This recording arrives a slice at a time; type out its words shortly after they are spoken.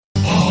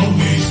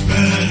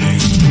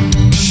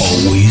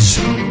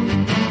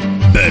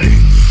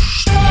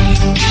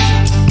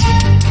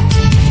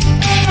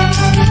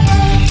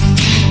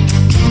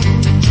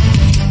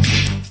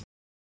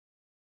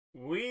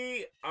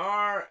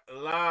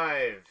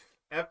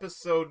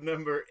episode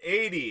number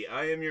 80.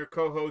 I am your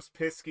co-host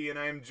Pisky, and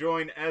I am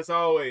joined, as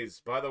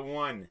always, by the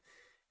one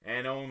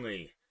and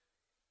only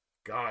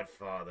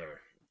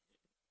Godfather.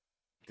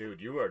 Dude,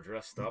 you are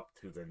dressed up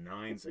to the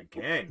nines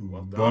again.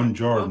 Well done.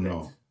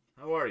 Buongiorno.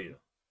 How are you?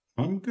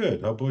 I'm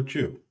good. How about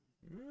you?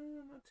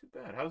 Not too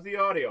bad. How's the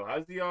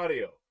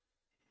audio?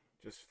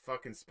 Just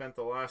fucking spent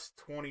the last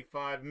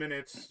 25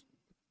 minutes.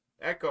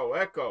 Echo.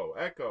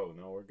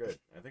 No, we're good.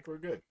 I think we're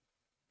good.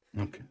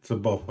 Okay, it's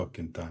about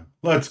fucking time.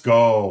 Let's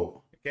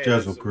go. Okay,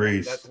 Jezel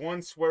Grease. That's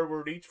one swear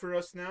word each for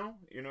us now.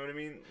 You know what I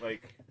mean?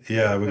 Like,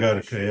 yeah, we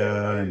got to.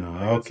 Yeah, I know. I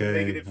got Okay. some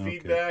negative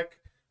feedback.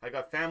 I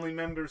got family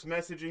members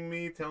messaging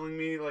me, telling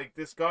me like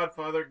this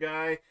Godfather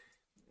guy.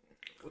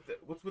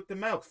 What's with the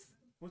mouth?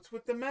 What's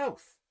with the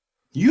mouth?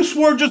 You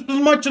swore just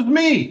as much as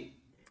me.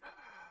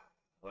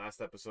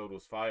 Last episode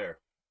was fire.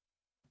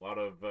 A lot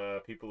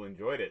of people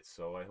enjoyed it,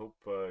 so I hope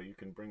you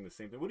can bring the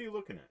same thing. What are you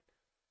looking at?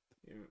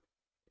 You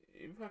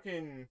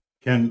fucking.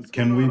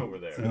 Can we? Over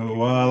there?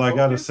 Well, I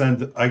gotta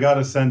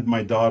send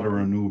my daughter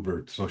an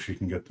Uber so she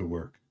can get to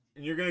work.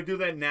 And you're gonna do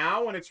that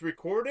now when it's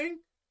recording?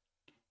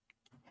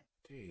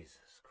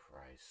 Jesus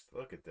Christ!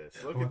 Look at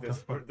this! Look at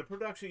this! The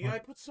production. Yeah, I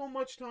put so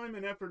much time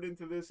and effort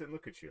into this, and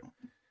look at you.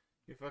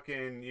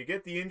 You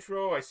get the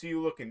intro. I see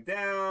you looking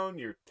down.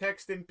 You're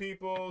texting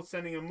people,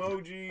 sending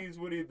emojis.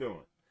 What are you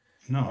doing?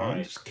 No,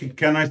 right.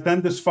 Can I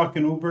send this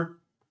fucking Uber?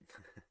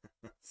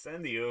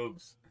 Send the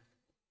Ubs.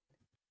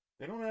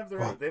 They don't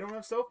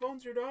have cell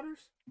phones, your daughters?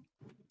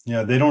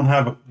 Yeah, they don't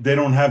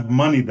have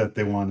money that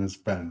they want to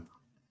spend.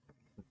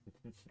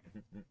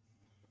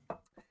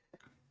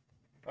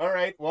 All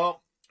right,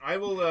 well, I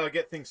will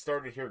get things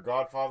started here,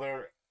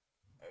 Godfather.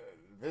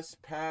 This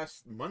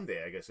past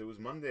Monday, I guess it was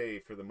Monday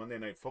for the Monday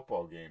Night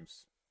Football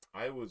games,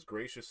 I was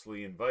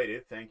graciously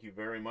invited. Thank you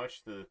very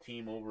much to the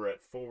team over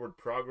at Forward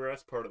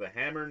Progress, part of the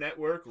Hammer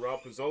Network,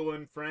 Rob Pizzola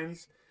and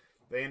friends.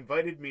 They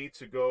invited me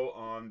to go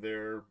on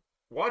their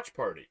watch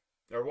party,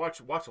 or watch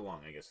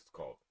along, I guess it's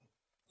called.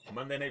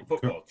 Monday Night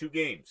Football, 2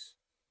 games.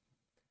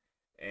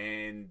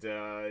 And,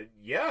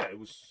 yeah, it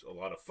was a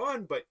lot of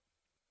fun, but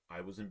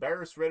I was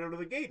embarrassed right out of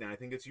the gate, and I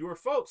think it's your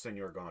fault,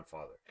 Senor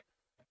Godfather.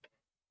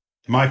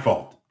 My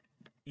fault.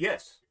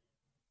 Yes.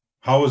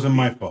 How is it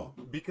my fault?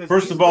 Because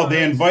first of all,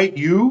 they invite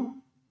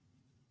you,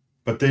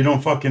 but they don't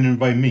fucking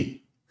invite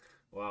me.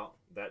 Well,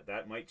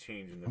 that might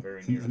change in the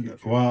very near future.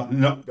 Well,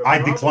 no, I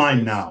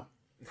decline now.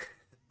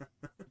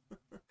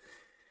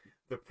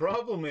 The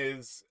problem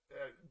is,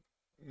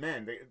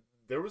 man,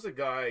 there was a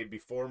guy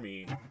before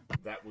me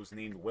that was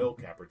named Will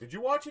Capper. Did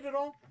you watch it at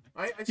all?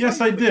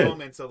 Yes, I did.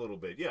 Comments a little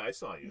bit. Yeah, I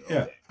saw you.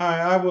 Yeah, okay.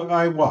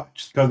 I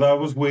watched because I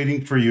was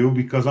waiting for you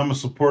because I'm a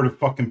supportive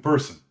fucking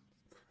person.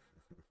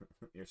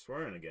 You're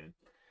swearing again.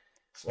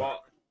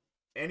 Well,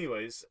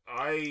 anyways,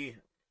 I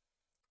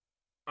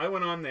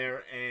went on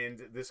there,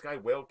 and this guy,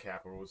 Whale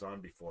Capper, was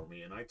on before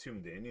me, and I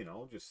tuned in,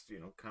 just,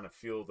 kind of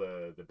feel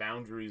the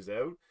boundaries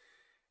out.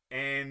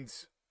 And,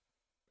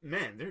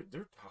 man,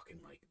 they're talking,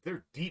 like,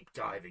 they're deep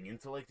diving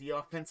into, like, the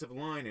offensive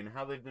line and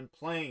how they've been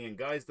playing and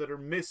guys that are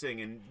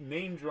missing and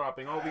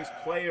name-dropping all these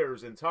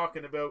players and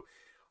talking about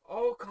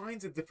all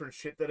kinds of different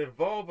shit that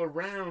evolve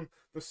around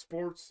the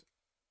sport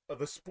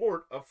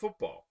of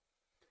football.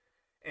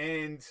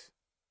 And,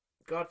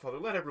 Godfather,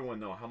 let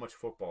everyone know how much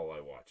football I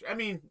watch. I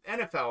mean,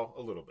 NFL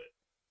a little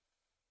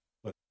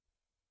bit.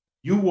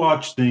 You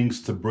watch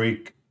things to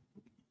break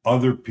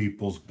other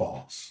people's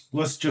balls.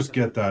 Let's just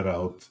get that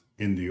out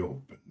in the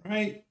open,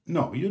 right?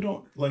 No, you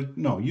don't.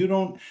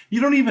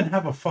 You don't even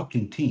have a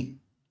fucking team.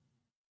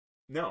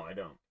 No, I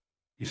don't.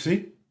 You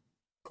see?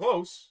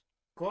 Close,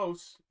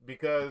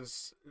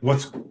 because...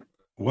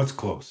 What's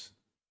close?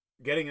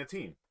 Getting a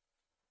team.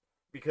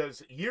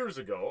 Because years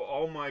ago,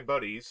 all my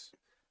buddies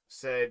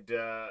said,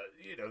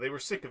 they were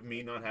sick of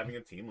me not having a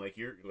team like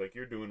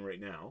you're doing right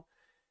now.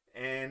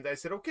 And I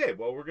said, okay,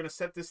 well, we're going to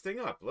set this thing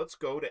up. Let's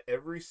go to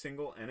every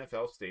single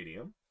NFL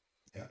stadium.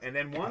 Yeah. And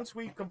then once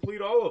we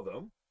complete all of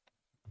them,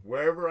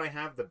 wherever I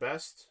have the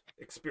best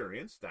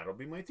experience, that'll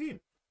be my team.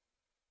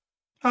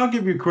 I'll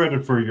give you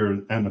credit for your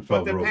NFL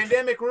But the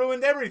pandemic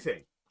ruined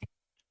everything.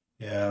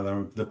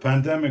 Yeah, the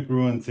pandemic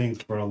ruined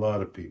things for a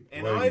lot of people.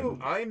 And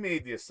I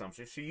made the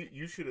assumption,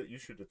 you should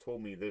have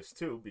told me this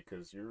too,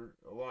 because you're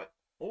a lot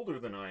older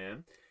than I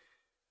am.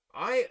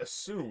 I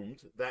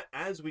assumed that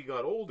as we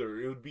got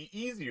older, it would be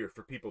easier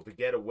for people to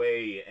get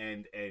away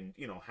and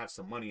have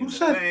some money in the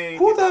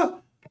bank.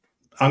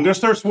 I'm gonna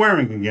start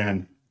swearing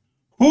again.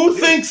 Who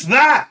thinks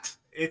that?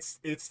 It's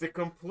the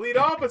complete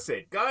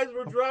opposite. Guys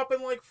were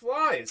dropping like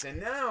flies, and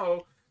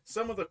now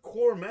some of the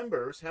core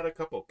members had a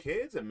couple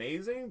kids.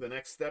 Amazing, the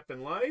next step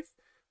in life.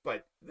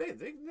 But they're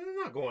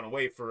not going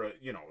away for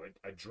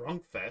a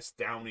drunk fest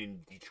down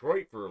in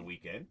Detroit for a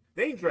weekend.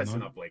 They ain't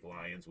dressing up like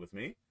lions with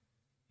me.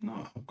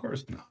 No, of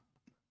course not.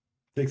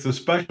 Takes a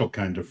special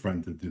kind of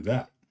friend to do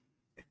that.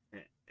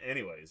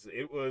 Anyways,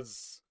 it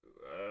was,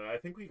 I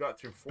think we got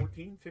through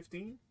 14,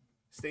 15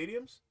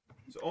 stadiums.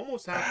 So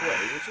almost halfway,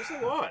 which is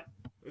a lot.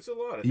 It's a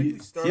lot. I think we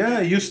started. Yeah,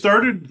 you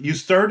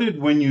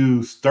started when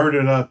you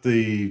started at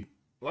the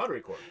lottery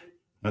court.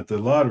 at the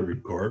Lottery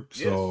Corp.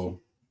 Yes. So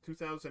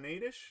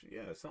 2008-ish,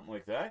 yeah, something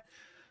like that.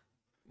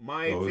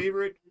 My so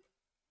favorite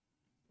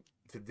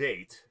to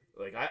date,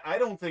 like I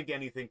don't think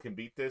anything can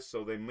beat this,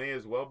 so they may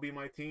as well be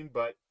my team,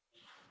 but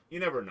you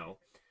never know.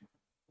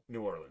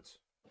 New Orleans.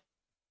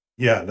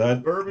 yeah,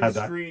 that Bourbon had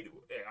that. Street.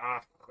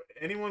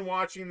 Anyone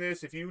watching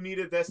this, if you need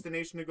a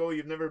destination to go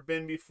you've never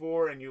been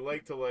before and you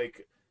like to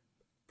like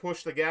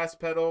push the gas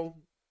pedal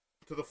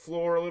to the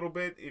floor a little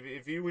bit,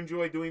 if you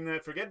enjoy doing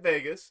that, forget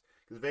Vegas,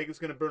 because Vegas is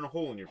going to burn a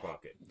hole in your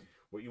pocket.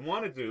 What you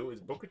want to do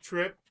is book a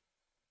trip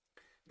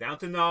down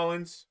to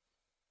Nolens,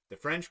 the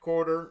French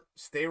Quarter,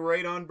 stay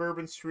right on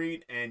Bourbon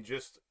Street, and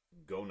just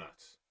go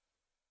nuts.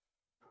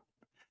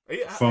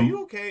 Are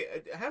you okay?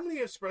 How many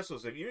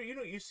espressos have you? You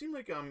know, you seem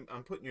like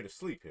I'm putting you to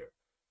sleep here.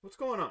 What's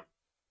going on?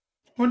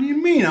 What do you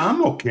mean?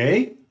 I'm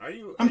okay. Are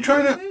you? I'm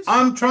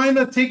trying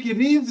to take it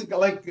easy.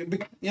 Like,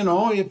 you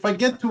know, if I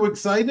get too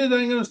excited,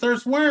 I'm gonna start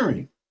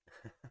swearing.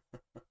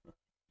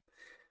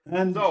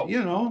 And So,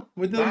 you know,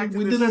 we back did to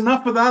we this- did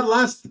enough of that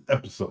last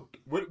episode.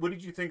 What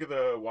did you think of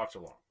the watch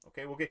along?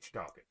 Okay, we'll get you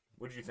talking.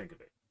 What did you think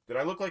of it? Did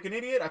I look like an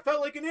idiot? I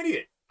felt like an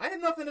idiot. I had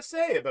nothing to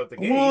say about the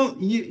game. Well,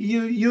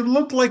 you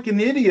look like an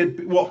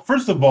idiot. Well,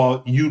 first of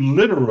all, you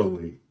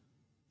literally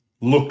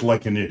look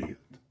like an idiot.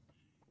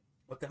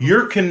 What the hell?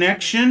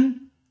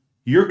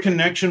 Your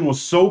connection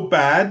was so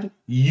bad.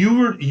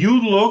 You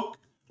looked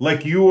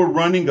like you were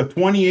running a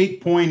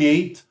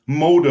 28.8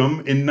 modem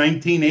in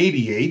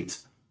 1988.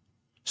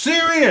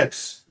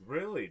 Serious.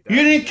 Really? You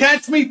didn't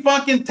catch me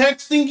fucking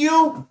texting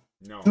you?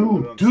 No, I Dude,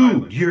 put it on dude,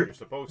 silent. you're-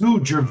 supposed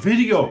dude, to. your It's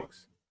video-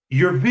 mistakes.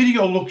 Your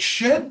video looks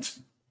shit.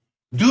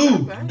 Not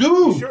Dude, bad.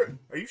 dude.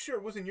 Are you sure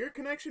it wasn't your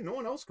connection? No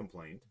one else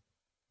complained.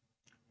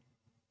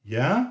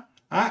 Yeah,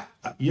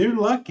 you're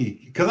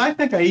lucky because I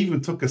think I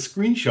even took a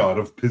screenshot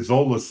of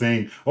Pizzola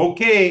saying,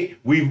 "Okay,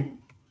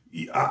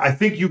 I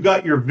think you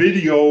got your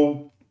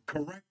video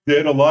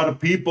corrected. A lot of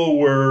people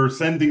were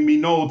sending me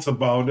notes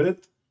about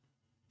it,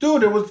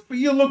 dude.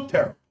 You look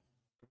terrible."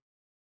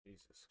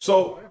 Jesus.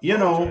 So I you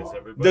apologize, know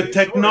everybody. the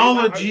Sorry,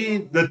 technology,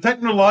 the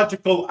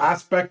technological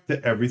aspect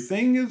to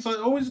everything is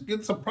always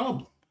it's a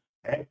problem.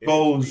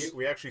 Echoes.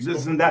 We actually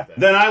This spoke and about that.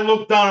 Then I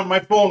look down at my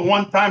phone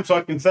one time so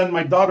I can send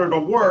my daughter to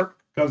work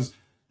because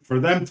for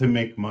them to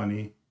make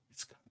money,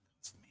 it's gonna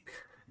cost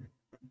me.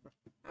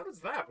 How does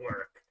that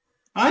work?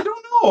 I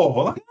don't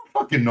know. I don't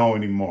fucking know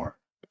anymore.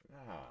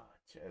 Ah,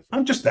 Jeez.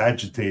 I'm just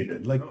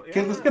agitated. Like, No,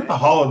 okay, let's yeah, get the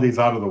holidays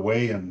out of the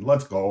way and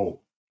let's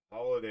go.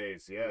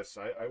 Holidays, yes.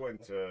 I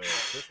went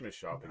Christmas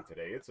shopping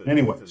today. It's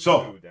a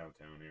So- zoo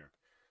downtown here.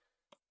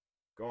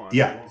 Go on.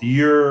 Yeah,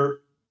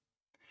 you're.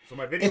 So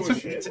my video was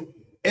shit.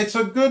 It's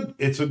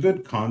a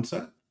good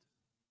concept.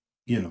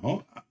 You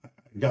know, I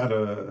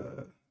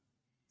gotta.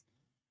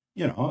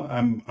 You know,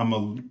 I'm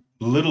a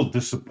little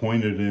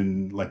disappointed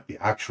in like the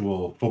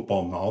actual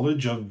football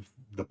knowledge of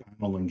the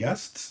panel and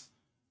guests.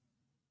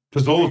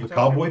 Pizzola's a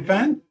Cowboy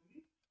fan.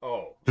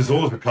 Oh.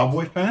 Pizzola's I a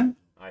Cowboy think so. fan.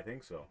 I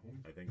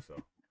think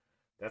so.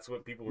 That's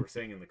what people were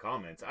saying in the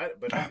comments.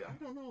 But I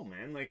don't know,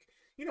 man. Like,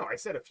 you know, I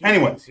said a few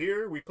Anyway. things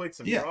here. We played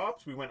some Yeah.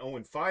 props. We went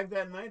 0-5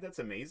 that night. That's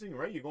amazing,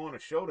 right? You go on a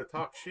show to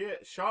talk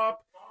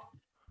shop.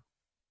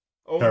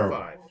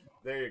 0-5.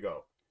 There you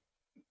go.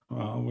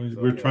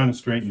 We're trying to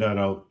straighten that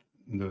out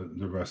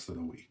the rest of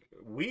the week.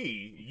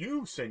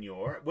 You,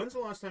 senor. When's the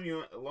last time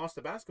you lost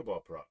a basketball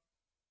prop?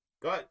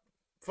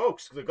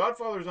 Folks, the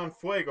Godfather's on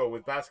fuego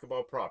with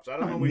basketball props. I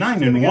don't know.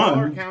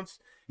 9-1.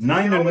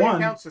 9-1.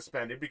 Accounts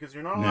suspended because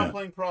you're not allowed Yeah.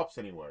 playing props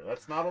anywhere.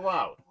 That's not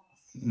allowed.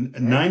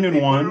 9 They and put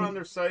it 1. on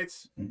their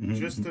sites Mhm.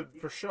 just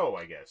for show,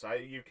 I guess.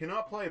 You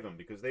cannot play them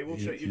because they will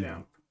shut you Yeah.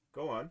 down.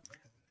 Go on.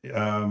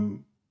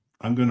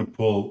 I'm gonna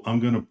pull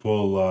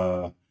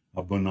a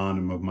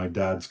bononym of my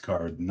dad's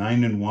card.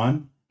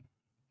 9-1.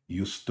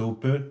 You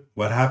stupid.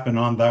 What happened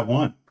on that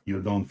one? You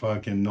don't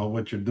fucking know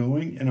what you're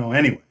doing? You know,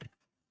 anyway.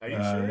 Are you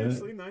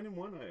seriously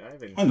 9-1? I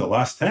haven't. On the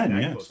last 10,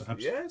 that yes. close.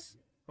 Absolutely. Yes.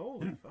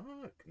 Holy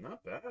fuck!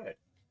 Not bad.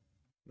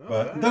 Not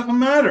But it bad. doesn't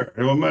matter.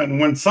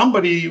 When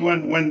somebody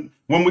when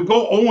we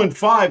go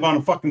 0-5 on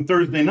a fucking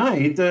Thursday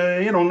night,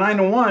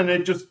 9-1,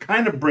 it just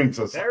kind of brings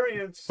us up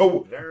Variance.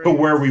 to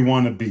where we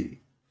want to be.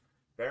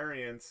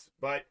 Variance.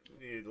 But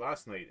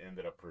last night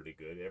ended up pretty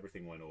good.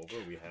 Everything went over.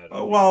 We had.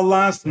 Well,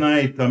 last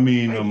night, I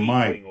mean, I hate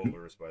my playing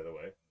overs, by the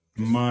way.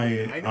 I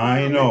You're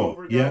a big know,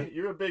 over guy. yeah.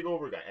 You're a big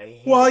over guy. I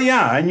hate Well, it.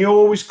 yeah, and you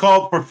always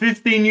called for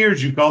 15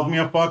 years. You called me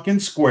a fucking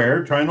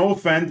square, trying to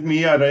offend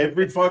me at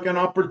every fucking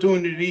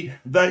opportunity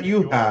that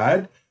you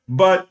had.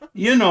 But,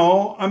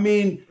 I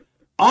mean,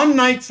 on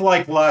nights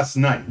like last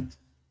night,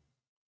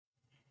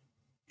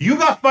 you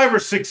got 5 or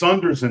 6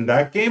 unders in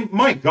that game.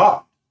 My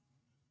God.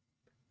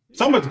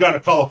 Someone's got to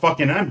call a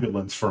fucking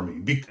ambulance for me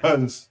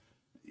because,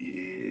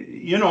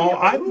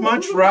 I'd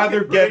much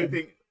rather get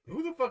it.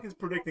 Who the fuck is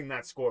predicting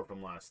that score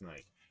from last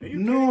night? Are you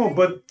No, kidding me?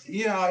 but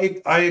yeah,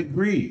 I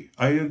agree.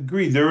 I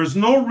agree. There is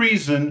no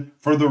reason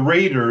for the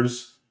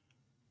Raiders,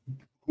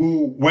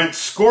 who went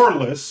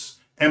scoreless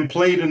and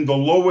played in the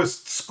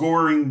lowest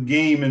scoring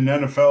game in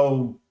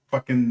NFL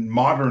fucking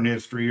modern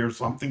history or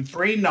something.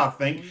 3-0.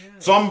 Oh, yeah,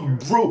 Some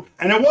that's true. brute,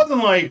 and it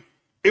wasn't like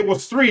it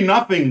was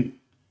 3-0.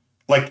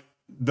 Like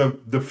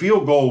the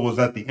field goal was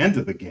at the end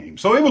of the game,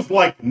 so it was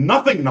like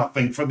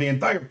nothing for the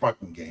entire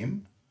fucking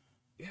game,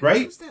 Yeah, how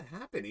right? does that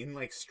happen in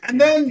like And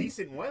in then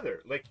decent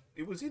weather? Like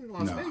it was in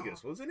Las no,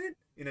 Vegas, wasn't it?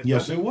 In a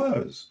yes, it dome.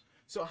 was.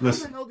 So how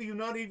the Listen, hell do you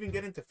not even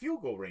get into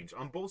field goal range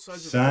on both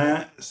sides of the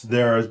ball?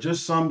 there are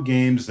just some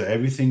games that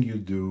everything you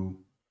do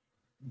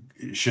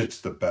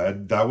shits the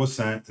bed. That was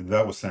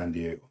San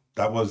Diego.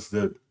 That was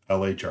the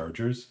L.A.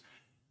 Chargers,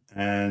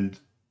 and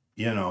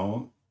you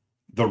know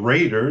the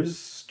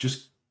Raiders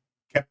just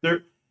kept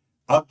their.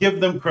 I'll give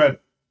them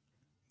credit.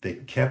 They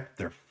kept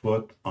their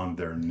foot on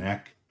their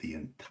neck the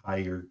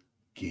entire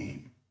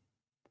game,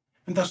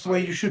 and that's the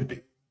way you I, should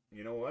be.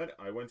 you know what?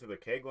 I went to the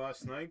keg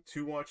last night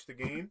to watch the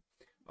game.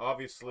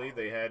 Obviously,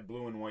 they had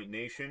Blue and White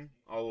Nation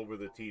all over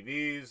the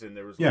TVs, and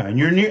there was Yeah, like a and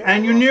you're bunch of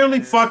and White you Rock nearly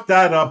fans. fucked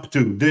that up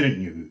too,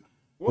 didn't you?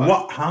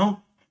 What? What?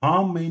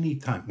 How many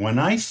times when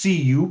I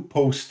see you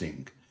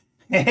posting,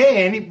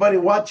 hey, anybody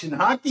watching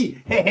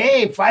hockey?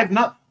 Hey,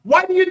 5-0.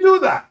 Why do you do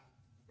that?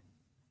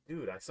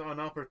 Dude, I saw an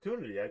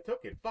opportunity. I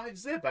took it.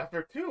 5-0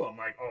 after two. I'm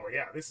like, oh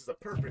yeah, this is a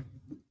perfect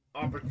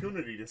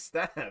opportunity to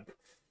stab.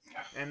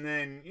 And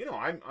then,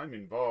 I'm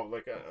involved.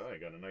 Like, I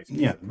got a nice piece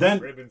Yeah, of prime then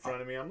rib in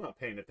front of me. I'm not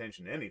paying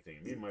attention to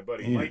anything. Me and my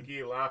buddy yeah.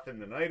 Mikey laughing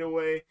the night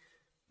away.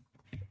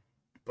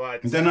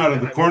 But And then out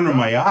of then the I woke corner of up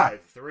my eye,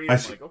 5-3. I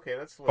I'm see like, okay,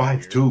 that's a little five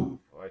weird. two,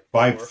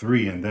 5-4,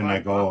 5-3, and then I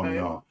go, oh 5-5.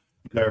 no,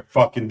 they're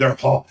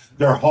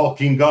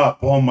hulking up.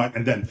 Oh my,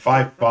 and then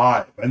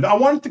 5-5, and I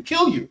wanted to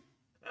kill you.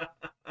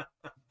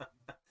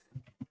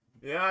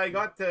 Yeah, I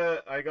got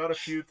a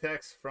few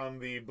texts from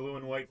the blue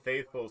and white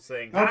faithful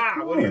saying, Of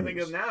 "Ha, what do you think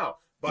of course, now?"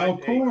 But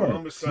of hey,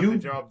 Columbus course, got the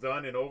job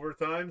done in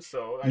overtime,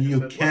 so I just you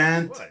said, "What?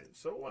 can't. What?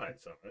 So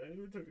what? So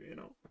you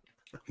know,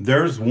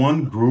 There's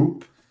one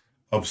group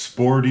of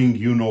sporting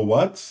you know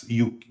what's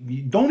you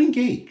don't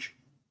engage.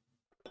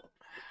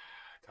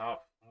 tough,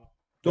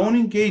 Don't tough."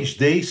 engage.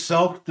 They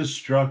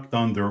self-destruct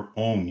on their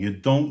own. You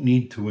don't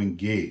need to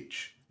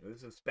engage.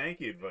 This is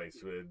Spanky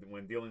advice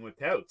when dealing with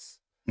touts.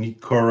 That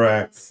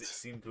Correct.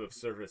 seemed to have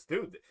surfaced,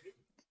 dude.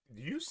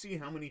 Do you see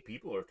how many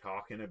people are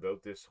talking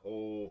about this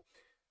whole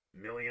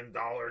 $1 million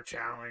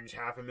challenge,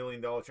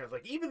 $500,000 challenge?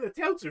 Like even the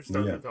touts are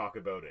starting Yeah. to talk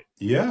about it.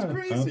 That's Yeah,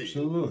 crazy.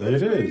 absolutely.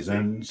 That's It is. crazy.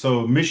 And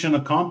so mission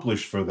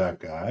accomplished for that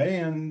guy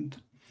and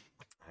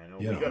I know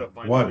we got to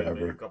find a way to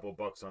make a whatever. couple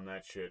bucks on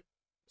that shit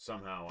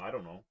somehow. I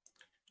don't know,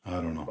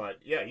 I don't know. but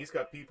yeah, he's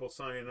got people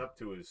signing up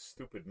to his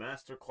stupid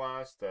master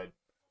class. That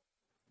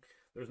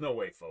there's no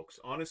way, folks.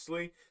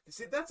 Honestly,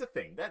 see that's the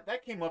thing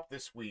that came up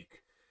this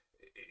week,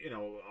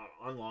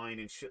 online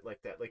and shit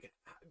like that. Like,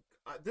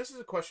 this is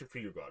a question for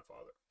you,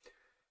 Godfather.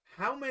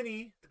 How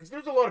many? Because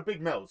there's a lot of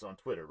big mouths on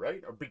Twitter,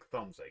 right? Or big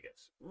thumbs, I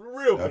guess.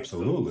 Real big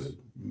thumbs. Absolutely.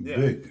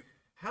 Yeah. Big.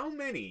 How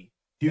many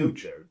out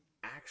Huge. there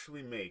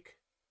actually make?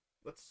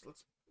 Let's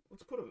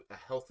put a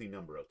healthy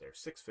number out there.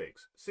 6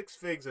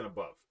 figs and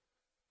above.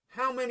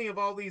 How many of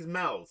all these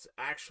mouths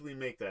actually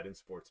make that in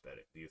sports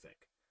betting? Do you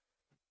think?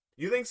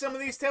 You think some of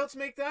these touts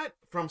make that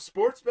from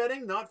sports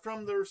betting, not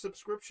from their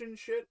subscription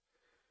shit?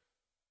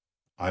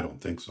 I don't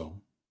think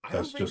so. I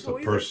don't That's think just a so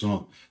either.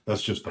 personal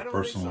that's just a I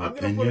don't think so. personal I'm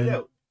gonna put it opinion.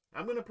 out.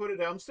 I'm gonna put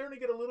it out. I'm starting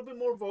to get a little bit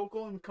more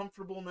vocal and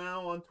comfortable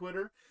now on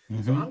Twitter,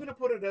 so I'm Hmm. gonna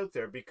put it out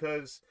there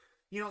because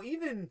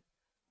even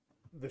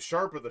the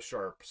sharp of the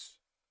sharps.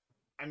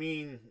 I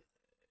mean,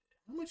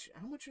 how much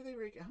are they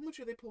raking? How much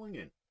are they pulling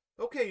in?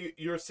 Okay,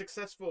 you're a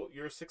successful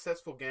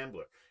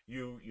gambler.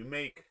 You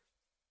make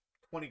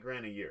 20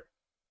 grand a year.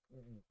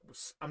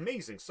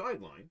 Amazing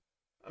sideline,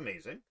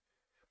 amazing.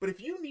 But if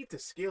you need to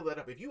scale that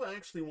up, if you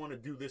actually want to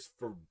do this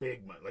for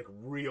big money, like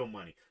real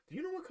money, do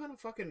you know what kind of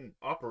fucking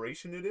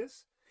operation it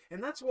is?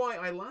 And that's why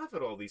I laugh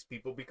at all these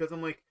people because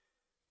I'm like,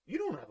 you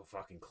don't have a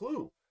fucking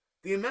clue.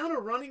 The amount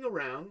of running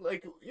around,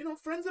 like,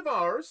 friends of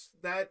ours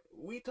that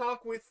we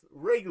talk with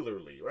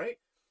regularly, right?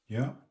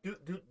 Yeah.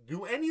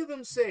 Do any of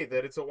them say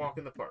that it's a walk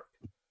in the park?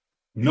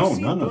 You've No,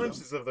 seen none of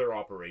them. glimpses of their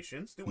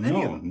operations. Do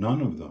any of No, them?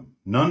 none of them.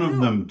 None of No,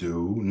 them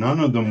do. None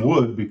of them no.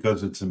 would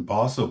because it's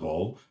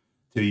impossible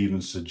to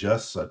even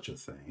suggest such a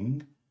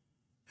thing.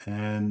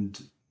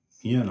 And,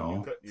 You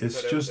cut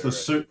it's out just a there,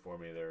 I think, cert. for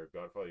me there,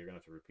 Godfather. You're gonna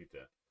have to repeat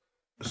that.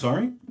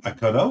 Sorry, I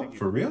cut I think out you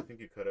for I real. think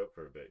you cut out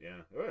for a bit.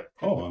 Yeah.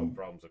 Oh, Technical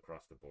problems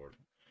across the board.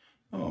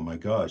 oh my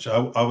gosh. I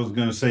was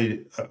going to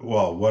say,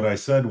 well, what I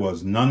said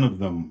was none of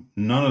them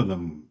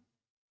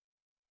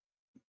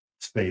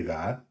say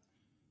that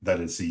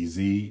it's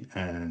easy,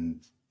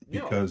 and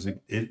No, because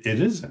it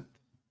isn't.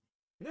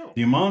 no.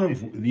 The amount And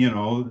of,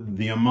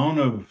 the amount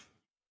of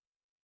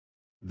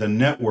the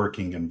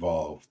networking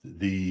involved,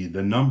 the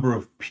number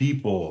of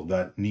people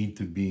that need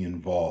to be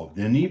involved,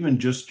 and even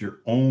just your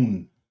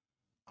own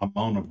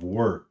amount of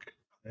work.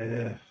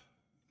 Eh,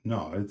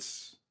 no,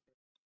 it's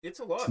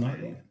a it's lot, not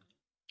man. it.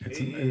 It, It's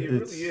it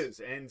really it's is.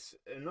 And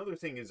another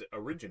thing is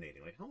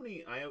originating. Like how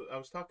many? I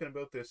was talking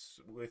about this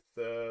with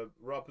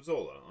Rob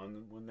Pizzola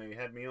on when they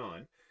had me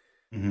on.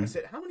 I mhm.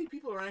 said, how many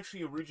people are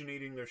actually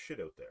originating their shit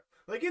out there?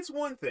 Like it's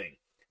one thing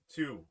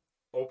 2,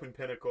 Open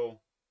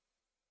Pinnacle,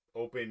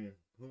 Open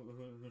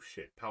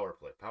Power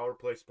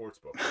Play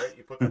Sportsbook, right?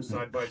 You put them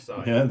side by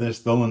side. Yeah, there's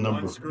still a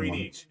number. One screen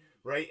each,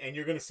 right? And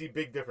you're going to see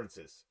big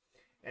differences.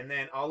 And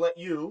then I'll let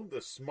you,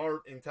 the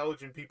smart,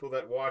 intelligent people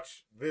that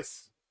watch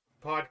this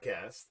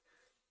podcast,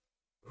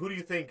 who do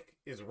you think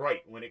is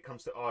right when it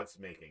comes to odds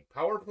making?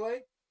 Power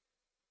Play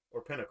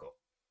or Pinnacle?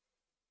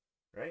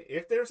 Right?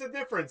 If there's a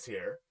difference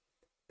here,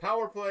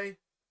 Power Play,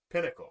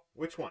 Pinnacle,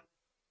 which one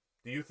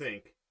do you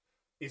think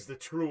is the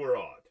truer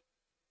odd?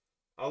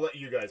 I'll let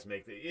you guys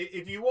make it.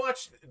 If you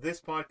watched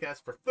this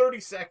podcast for 30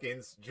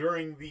 seconds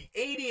during the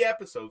 80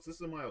 episodes, this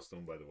is a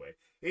milestone, by the way,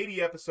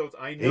 80 episodes,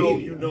 I know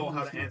you know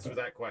how to answer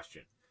that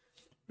question.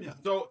 Yeah.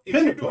 So if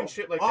Pinnacle, you're doing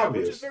shit like that,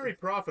 which is obviously very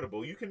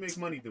profitable, you can make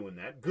money doing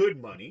that,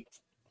 good money.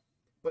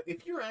 But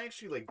if you're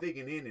actually like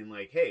digging in and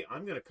like, hey,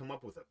 I'm going to come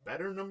up with a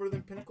better number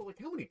than Pinnacle,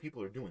 like how many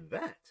people are doing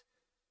that?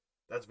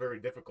 That's very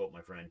difficult,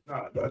 my friend.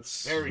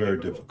 That's very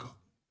difficult.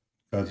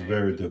 That's And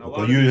very a difficult.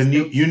 lot of You these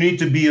need scouts- you need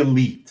to be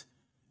elite.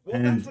 Well,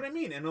 And- that's what I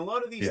mean. And a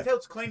lot of these Yeah.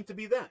 touts claim to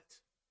be that.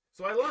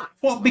 So I laugh.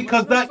 Well, I'm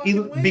because like, no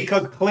fucking way.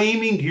 because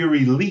claiming you're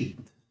elite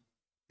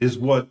is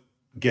what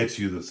gets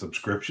you the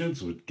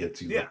subscriptions, what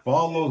gets you Yeah. the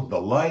follows,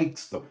 the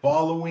likes, the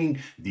following,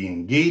 the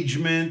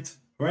engagement,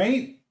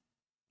 right?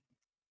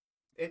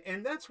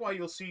 And that's why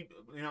you'll see,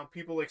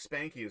 people like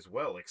Spanky as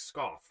well, like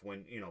scoff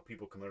when,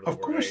 people come out of the Of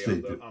word, course hey,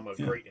 they do. I'm a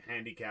Yeah. great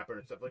handicapper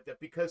and stuff like that,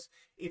 because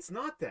it's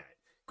not that.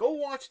 Go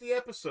watch the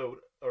episode,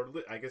 or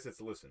I guess it's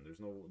listen. There's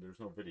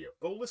no video.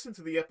 Go listen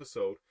to the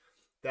episode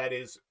that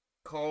is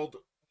called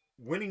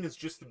 "Winning is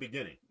Just the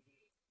Beginning."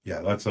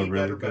 Yeah, that's a Be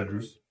really Better good.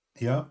 Betters,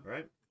 Yeah.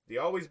 right? The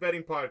Always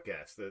Betting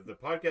Podcast, the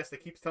podcast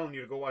that keeps telling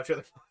you to go watch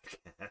other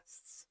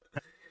podcasts.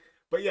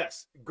 But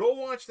yes, go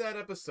watch that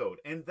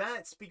episode, and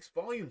that speaks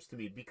volumes to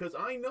me, because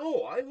I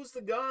know I was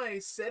the guy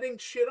setting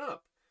shit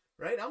up,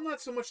 right? I'm not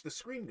so much the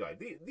screen guy.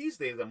 These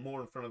days, I'm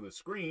more in front of the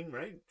screen,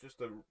 right? Just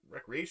the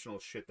recreational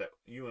shit that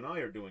you and I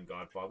are doing,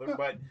 Godfather.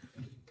 But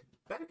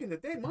back in the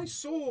day, my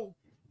sole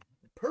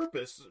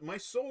purpose, my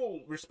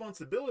sole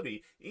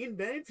responsibility in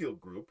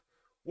Banfield Group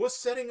was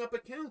setting up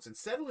accounts and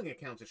settling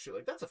accounts and shit.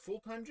 Like, that's a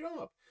full-time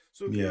job.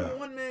 So if you're Yeah. a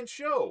one-man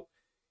show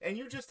and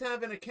you just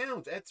have an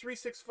account at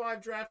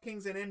 365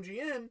 DraftKings and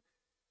MGM,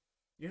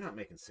 you're not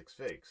making six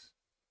figs.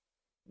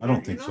 I don't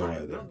You're think so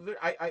not. either. No,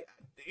 I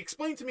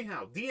explain to me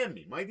how. DM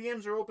me. My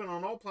DMs are open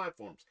on all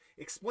platforms.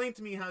 Explain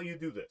to me how you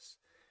do this,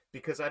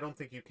 because I don't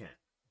think you can.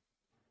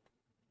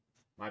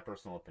 My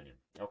personal opinion.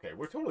 Okay,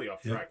 we're totally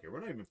off Yeah. track here.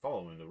 We're not even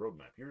following the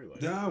roadmap. You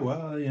realize? Yeah, that?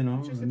 well,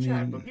 It's just a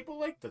chat, but people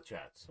like the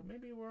chat, so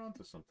maybe we're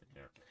onto something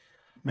here.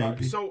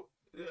 maybe.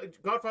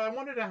 Godfather, I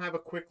wanted to have a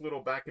quick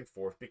little back and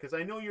forth, because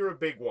I know you're a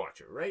big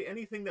watcher, right?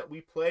 Anything that we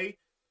play,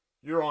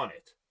 you're on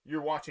it.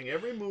 You're watching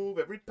every move,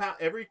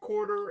 every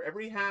quarter,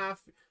 every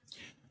half.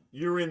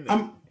 You're in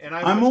there.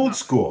 I'm old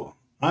school.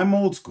 I'm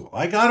old school.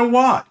 I gotta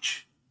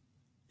watch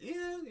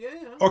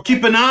Yeah. or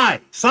keep an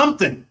eye,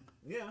 something.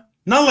 Yeah.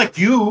 Not like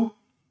you.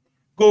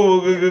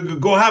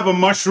 Go have a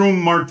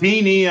mushroom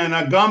martini and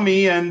a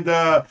gummy, and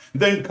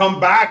then come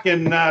back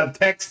and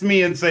text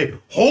me and say,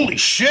 "Holy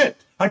shit!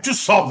 I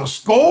just saw the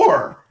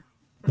score."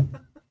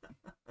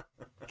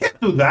 Can't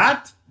do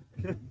that.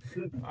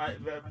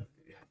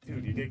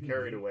 Dude, you get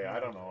carried away. I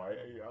don't know.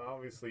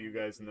 Obviously, you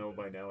guys know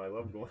by now I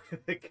love going to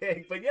the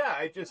keg. But yeah,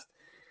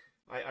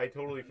 I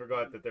totally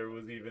forgot that there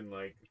was even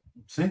like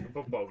See? a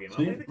football game.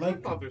 See? I'm like, the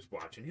Like- Godfather's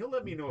watching. He'll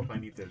let me know if I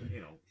need to,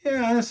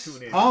 Yes,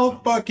 tune in or I'll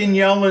something. fucking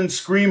yell and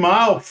scream.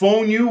 I'll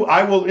phone you.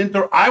 I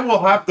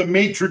will have the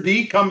maitre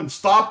d' come and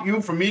stop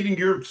you from eating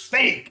your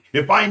steak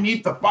if I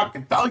need to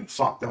fucking tell you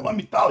something. Let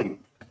me tell you.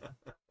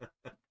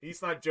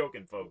 He's not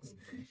joking, folks.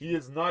 He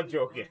is not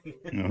joking.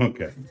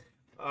 Okay.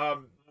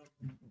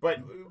 But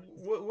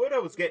what I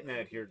was getting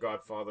at here,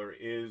 Godfather,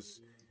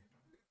 is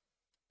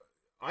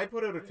I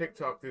put out a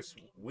TikTok this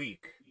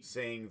week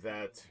saying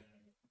that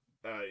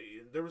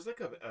there was like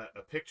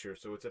a picture.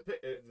 So it's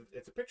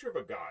a picture of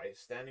a guy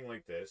standing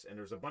like this, and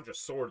there's a bunch of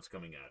swords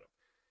coming at him.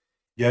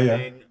 Yeah.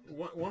 And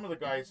one of the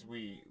guys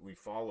we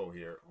follow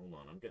here, hold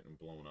on, I'm getting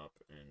blown up,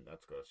 and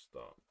that's gotta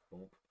stop.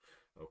 Boom.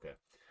 Okay.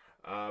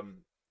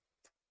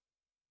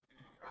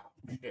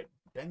 Shit.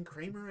 Ben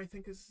Kramer, I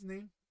think is his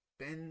name.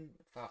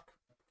 Fuck.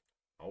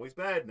 Always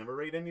bad. Never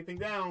write anything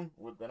down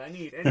that I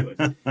need. Anyways,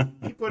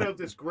 he put out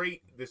this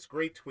great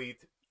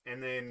tweet,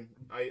 and then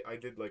I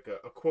did like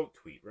a quote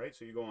tweet, right?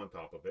 So you go on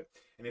top of it,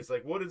 and it's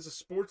like, what is a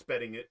sports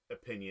betting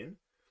opinion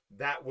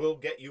that will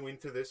get you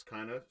into this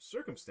kind of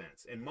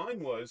circumstance? And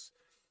mine was,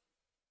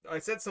 I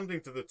said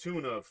something to the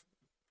tune of,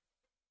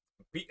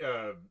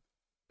 the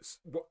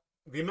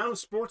amount of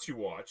sports you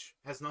watch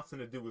has nothing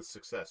to do with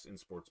success in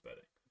sports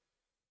betting.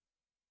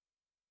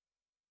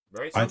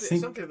 Right?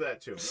 Something to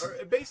that tune.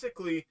 Or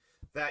basically,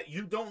 that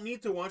you don't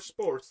need to watch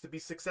sports to be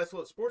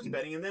successful at sports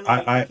betting. And then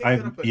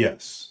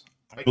Yes.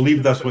 I I believe kicked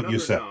it that's up what you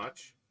another said.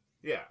 Notch.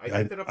 Yeah, I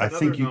kicked it up I another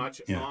think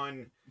notch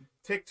on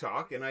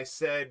TikTok, and I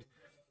said,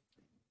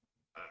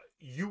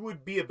 you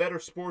would be a better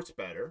sports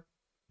bettor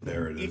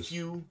There it is. if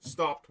you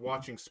stopped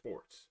watching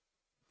sports.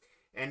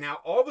 And now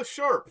all the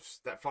sharps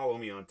that follow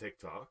me on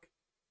TikTok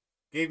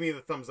gave me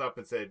the thumbs up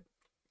and said,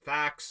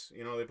 facts.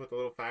 You know, they put the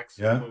little facts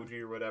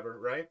emoji or whatever,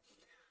 right?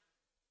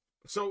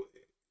 So,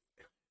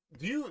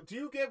 do you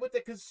get what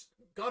that? Because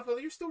Godfather,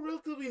 you're still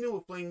relatively new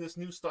of playing this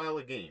new style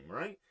of game,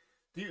 right?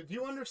 Do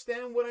you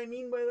understand what I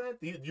mean by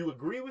that? Do you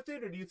agree with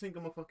it, or do you think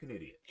I'm a fucking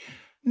idiot?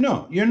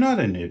 No, you're not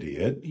an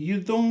idiot. You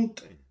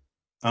don't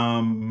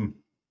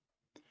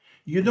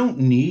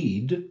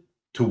need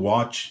to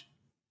watch,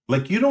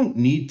 like, you don't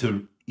need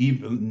to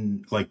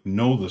even like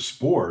know the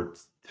sport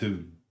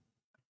to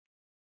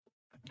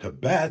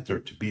bet or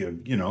to be a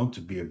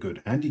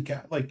good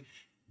handicap. Like,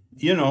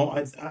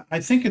 I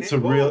think it's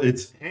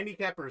it's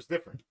handicapper is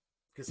different,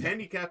 because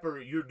handicapper,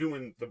 you're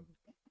doing the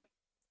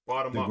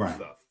bottom up ground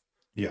stuff.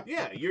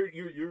 Yeah,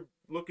 you're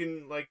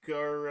looking like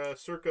our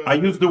circa. I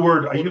use the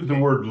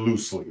word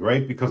loosely,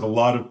 right? Because a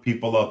lot of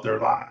people out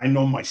there, I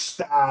know my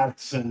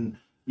stats, and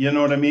you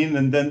know what I mean,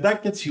 and then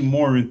that gets you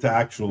more into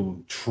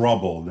actual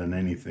trouble than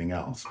anything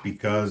else.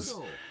 Because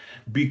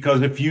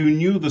if you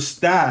knew the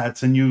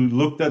stats and you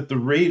looked at the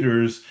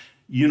Raiders,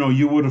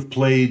 you would have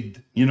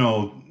played,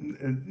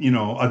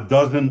 a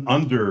dozen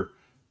under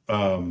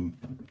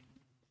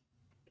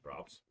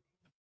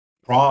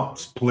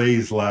props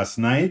plays last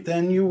night,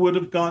 and you would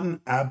have gotten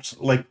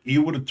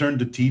you would have turned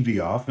the TV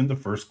off in the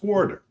first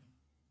quarter,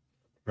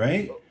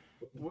 right?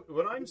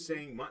 What I'm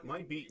saying,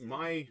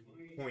 my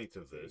point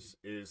of this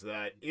is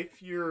that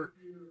if you're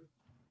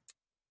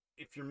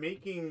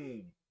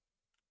making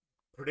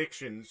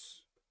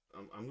predictions,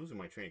 I'm losing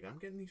my train. I'm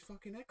getting these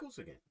fucking echoes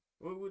again.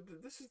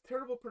 This is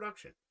terrible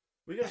production.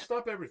 We gotta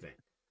stop everything.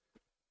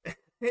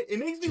 It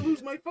makes me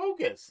lose my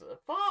focus.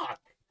 Fuck.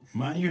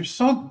 Man, you're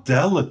so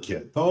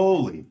delicate.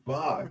 Holy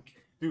fuck.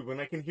 Dude, when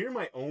I can hear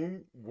my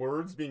own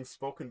words being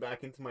spoken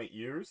back into my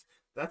ears,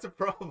 that's a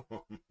problem.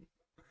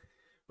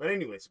 But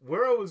anyways,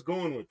 where I was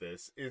going with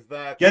this is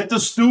that... Get the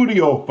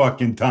studio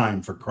fucking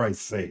time, for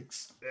Christ's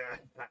sakes.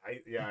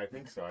 Yeah, I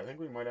think so. I think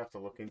we might have to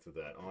look into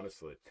that,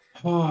 honestly.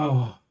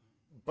 Oh.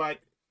 But,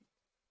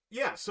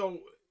 yeah, so...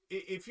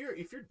 If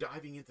you're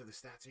diving into the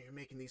stats and you're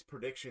making these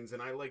predictions,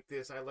 and I like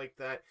this, I like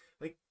that,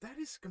 like, that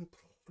is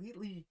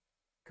completely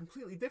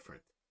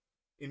different,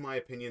 in my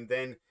opinion,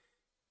 than...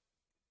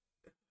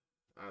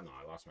 I don't know,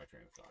 I lost my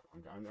train of thought.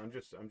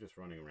 I'm just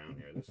running around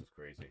here. This is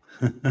crazy.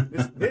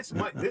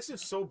 This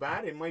is so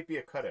bad, it might be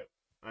a cutout.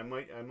 I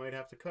might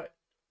have to cut.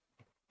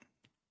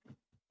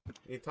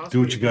 Do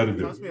what you gotta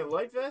do. Toss me a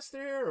light vest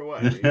there, or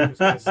what? Are you just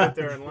gonna sit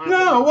there and laugh?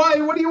 No, why?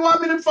 What do you want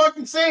me to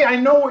fucking say? I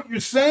know what you're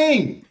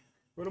saying.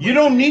 You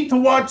don't need to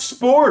watch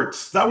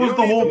sports. That was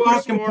the whole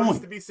fucking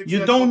point.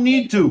 You don't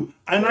need to,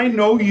 and I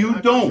know you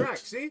don't.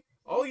 See,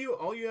 all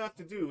you have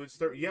to do is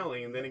start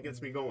yelling, and then it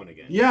gets me going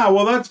again. Yeah,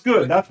 well, that's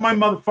good. That's my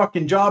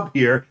motherfucking job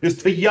here,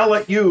 is to yell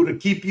at you to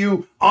keep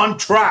you on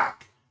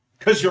track,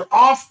 because you're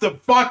off the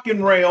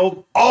fucking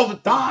rail all the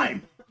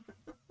time.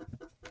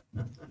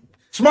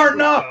 Smarten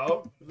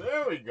up.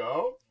 There we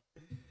go.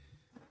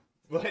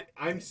 But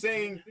I'm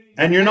saying...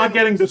 And you're not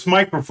getting this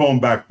microphone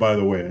back, by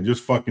the way. I'm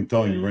just fucking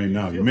telling you right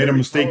now. You made a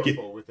mistake.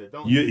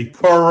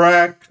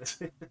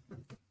 Correct.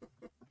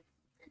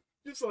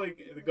 Just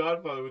like the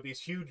Godfather with these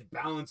huge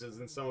balances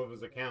in some of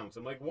his accounts.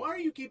 I'm like, why are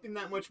you keeping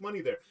that much money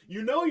there?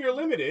 You know you're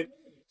limited.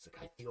 It's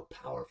like, I feel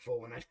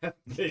powerful when I have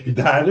big...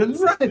 That is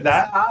right.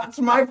 That's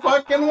my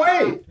fucking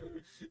way.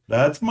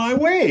 That's my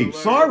way.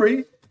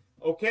 Sorry.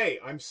 Okay,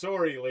 I'm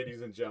sorry,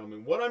 ladies and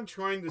gentlemen. What I'm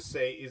trying to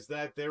say is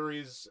that there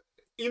is...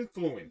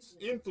 influence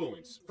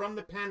from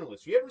the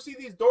panelists. You ever see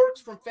these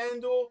dorks from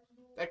FanDuel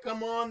that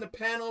come on the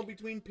panel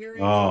between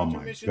periods and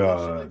intermissions and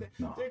shit like that?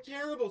 No. They're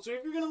terrible. So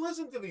if you're going to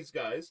listen to these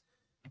guys,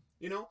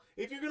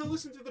 if you're going to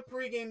listen to the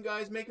pregame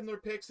guys making their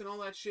picks and all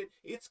that shit,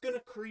 it's going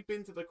to creep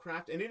into the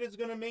craft, and it is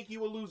going to make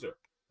you a loser.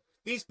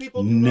 These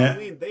people do not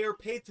win. They are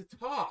paid to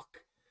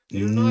talk.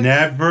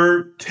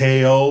 Never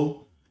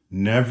tail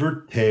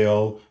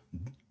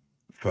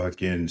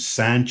fucking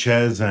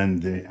Sanchez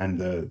and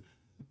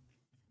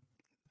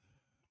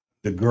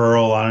the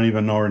girl, I don't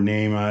even know her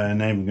name.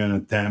 I'm even going to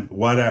attempt.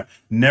 Whatever.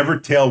 Never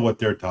tell what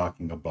they're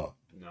talking about.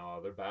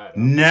 No, they're bad. Huh?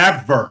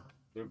 Never.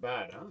 They're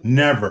bad, huh?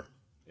 Never.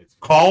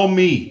 Call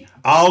me.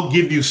 I'll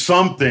give you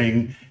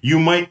something. You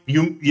might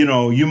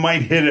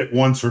hit it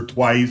once or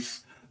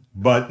twice,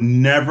 but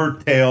never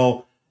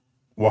tell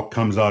what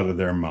comes out of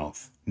their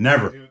mouth.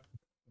 Never.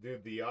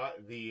 Dude, the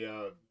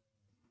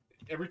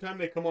every time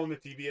they come on the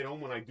TV at home,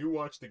 when I do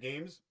watch the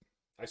games,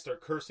 I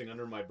start cursing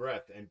under my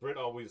breath, and Britt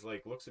always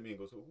looks at me and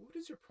goes, "What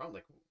is your problem?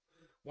 Like,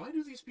 why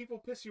do these people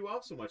piss you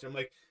off so much?" I'm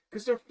like,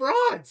 "Because they're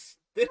frauds.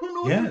 They don't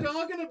know what they're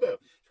talking about."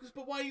 She goes,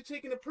 "But why are you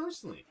taking it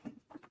personally?"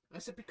 I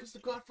said, "Because the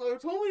Godfather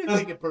told me to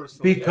take it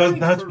personally." Because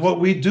that's what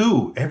we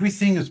do.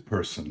 Everything is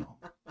personal.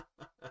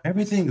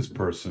 Everything is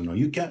personal.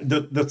 You can't.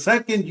 The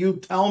second you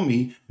tell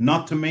me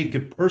not to make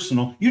it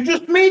personal, you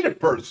just made it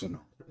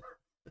personal.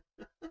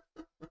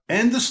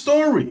 End the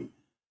story.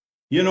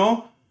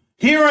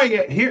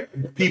 Here,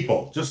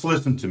 people, just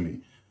listen to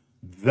me.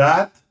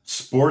 That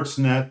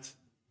Sportsnet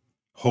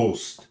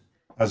host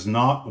has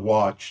not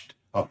watched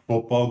a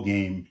football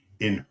game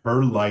in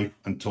her life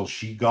until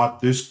she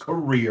got this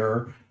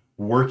career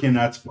working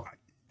at Spy.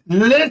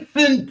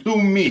 Listen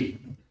to me.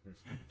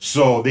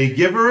 So they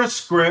give her a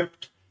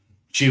script.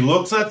 She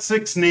looks at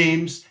 6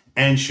 names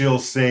and she'll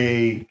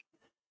say,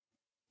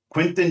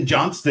 Quentin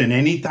Johnston,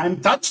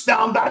 anytime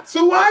touchdown. That's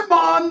who I'm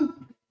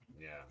on.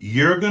 Yeah.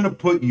 You're going to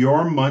put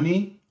your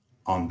money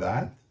on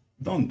that?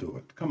 Don't do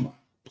it. Come on.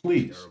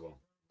 Please. Terrible.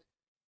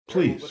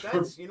 Please. But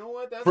that's, you know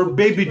what? That's For what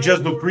baby we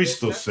Jesu go for.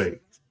 Christo's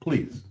sake.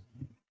 Please.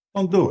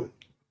 Don't do it.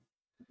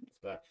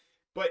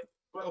 But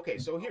okay,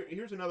 so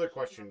here's another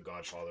question,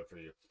 Godfather, for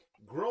you.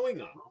 Growing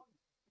up,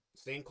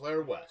 St.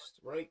 Clair West,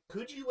 right?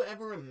 Could you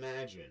ever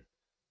imagine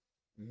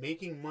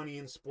making money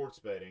in sports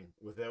betting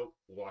without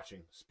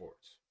watching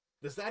sports?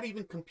 Does that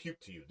even compute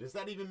to you? Does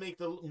that even make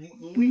the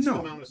least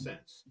amount of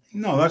sense?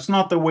 No, that's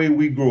not the way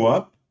we grew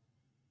up.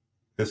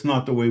 It's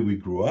not the way we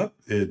grew up.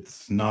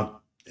 It's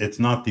not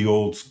the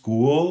old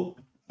school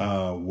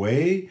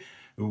way.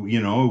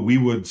 You know, we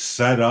would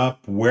set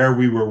up where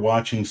we were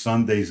watching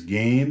Sunday's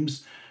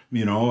games,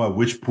 you know,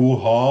 which pool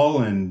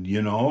hall, and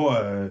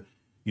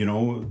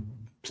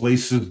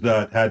places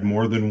that had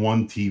more than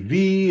one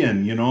TV,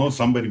 and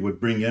somebody would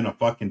bring in a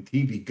fucking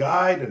TV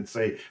guide and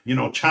say,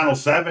 Channel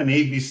 7,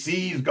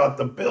 ABC's got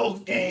the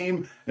Bills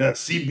game,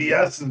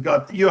 CBS has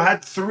got. You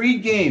had 3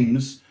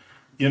 games,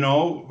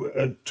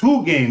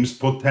 2 games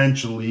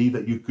potentially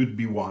that you could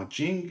be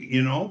watching,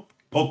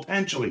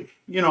 potentially.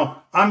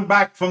 I'm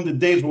back from the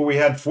days where we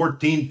had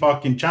 14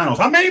 fucking channels.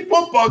 How many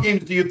football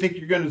games do you think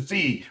you're going to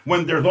see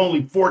when there's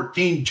only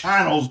 14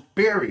 channels,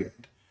 period?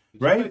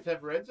 Right? You guys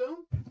have Red Zone?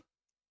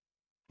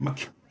 My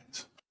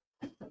kids.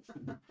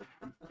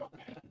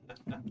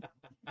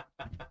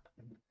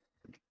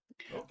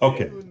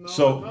 Okay,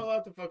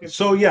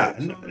 so yeah,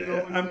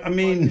 I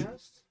mean,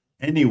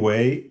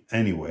 anyway,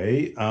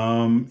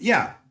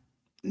 yeah.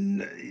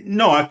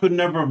 No, I could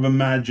never have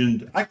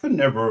imagined.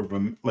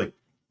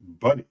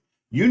 Buddy,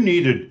 you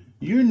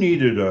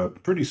needed a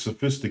pretty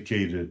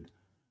sophisticated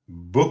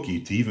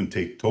bookie to even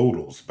take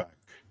totals back.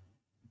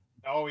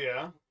 Oh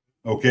yeah.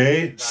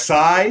 Okay,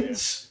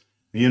 sides.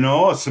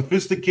 A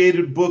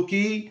sophisticated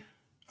bookie,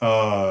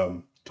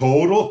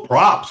 total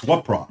props.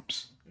 What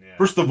props? Yeah,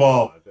 first of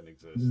all,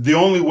 the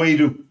only way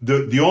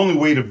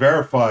to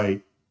verify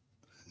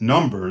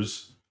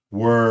numbers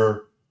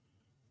were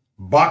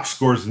box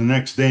scores the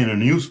next day in a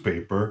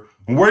newspaper.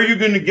 And where are you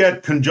going to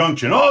get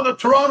conjunction? Oh, the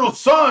Toronto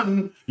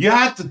Sun. You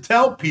had to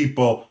tell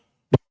people.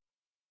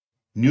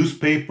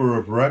 Newspaper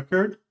of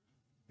record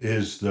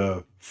is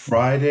the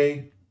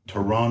Friday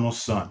Toronto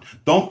Sun.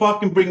 Don't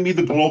fucking bring me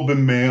the Globe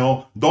and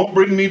Mail. Don't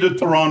bring me the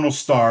Toronto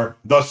Star.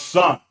 The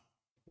Sun.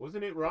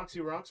 Wasn't it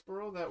Roxy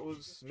Roxborough that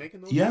was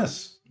making those?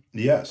 Yes.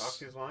 Lines?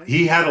 Yes.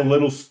 He had a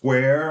little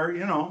square,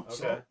 Okay.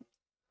 So.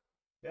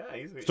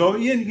 Yeah. So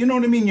you know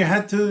what I mean? You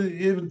had to.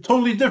 It was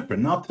totally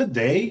different. Now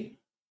today.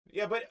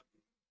 Yeah, but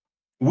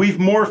we've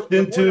morphed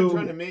into. The point I'm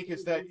trying to make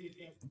is that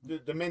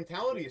the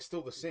mentality is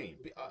still the same.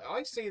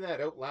 I say that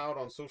out loud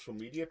on social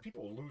media.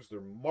 People lose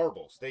their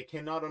marbles. They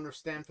cannot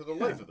understand for the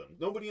life of them.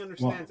 Nobody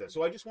understands that.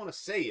 So I just want to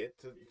say it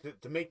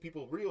to make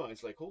people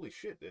realize, like, holy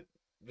shit, that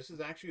this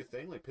is actually a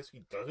thing. Like,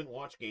 Pisky doesn't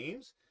watch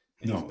games.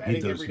 And he's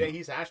betting every day.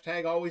 He's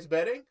 #always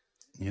betting.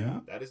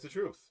 Yeah. That is the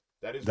truth.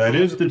 That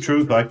is the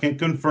truth. I can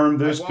confirm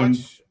this.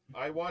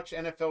 I watch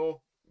NFL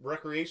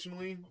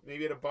recreationally,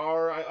 maybe at a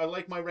bar. I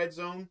like my Red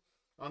Zone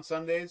on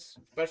Sundays,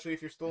 especially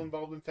if you're still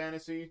involved in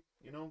fantasy.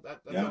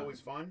 That's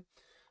always fun.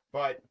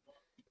 But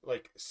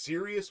like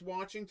serious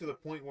watching to the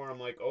point where I'm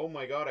like, oh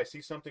my god, I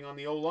see something on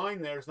the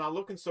O-line there. It's not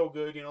looking so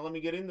good. Let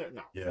me get in there.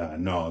 No. Yeah,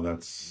 no,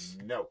 that's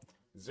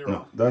zero.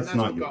 No, that's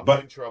not you. Got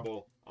me in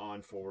trouble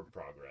on Forward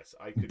Progress.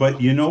 I could.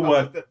 But you know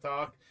what?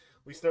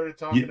 We started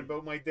talking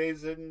about my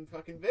days in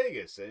fucking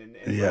Vegas and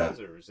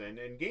Brazzers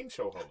and game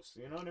show hosts.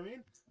 You know what I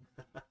mean?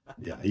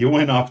 Yeah, you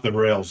went off the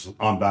rails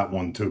on that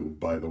one too,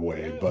 by the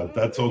way, but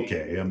that's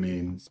okay. I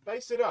mean,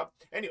 spice it up.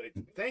 Anyway,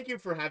 thank you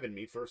for having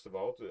me, first of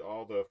all, to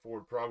all the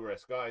Forward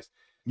Progress guys.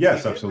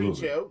 Yes,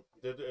 absolutely. Reach out.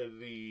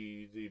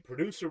 The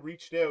producer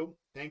reached out,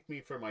 thanked me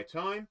for my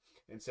time,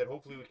 and said,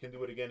 hopefully we can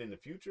do it again in the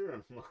future.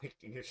 I'm like,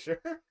 you sure?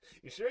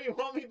 You sure you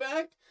want me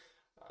back?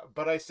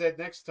 But I said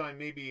next time,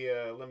 maybe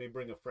let me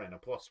bring a friend, a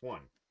 +1.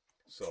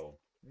 So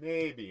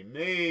maybe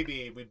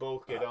we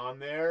both get on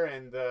there,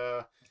 and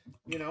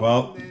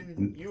well, and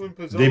then you and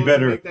Pizzola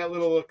can make that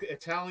little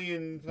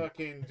Italian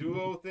fucking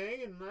duo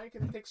thing, and I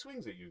can take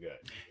swings at you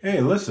guys. Hey,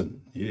 listen,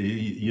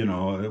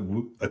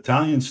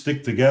 Italians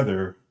stick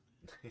together.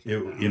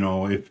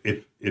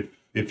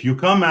 If you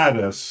come at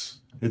us,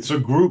 it's a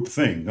group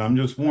thing. I'm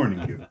just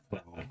warning you.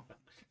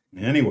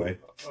 Anyway.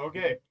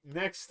 Okay,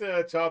 next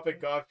topic,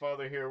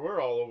 Godfather here.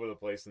 We're all over the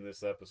place in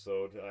this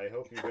episode. I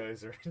hope you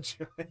guys are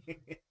enjoying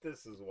it.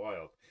 This is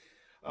wild.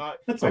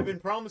 I've been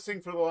promising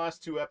for the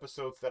last 2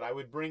 episodes that I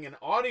would bring an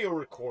audio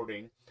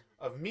recording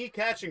of me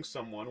catching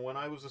someone when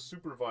I was a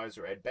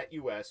supervisor at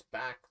BetUS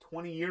back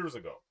 20 years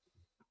ago.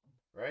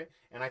 Right?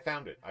 And I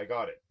found it. I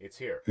got it. It's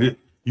here.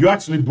 You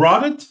actually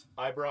brought it?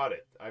 I brought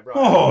it.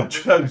 Oh, I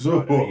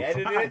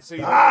edited it, so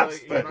you're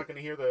not going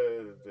to hear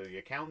the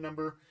account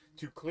number.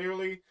 too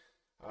clearly,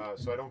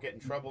 so I don't get in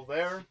trouble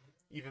there.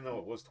 Even though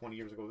it was 20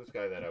 years ago, this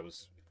guy that I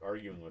was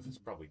arguing with is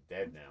probably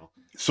dead now.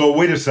 So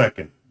wait a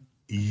second.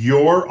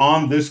 You're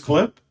on this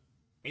clip?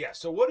 Yeah,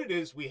 so what it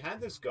is, we had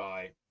this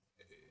guy,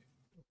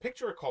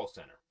 picture a call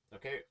center,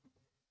 okay?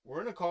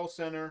 We're in a call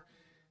center.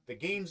 The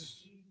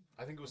games,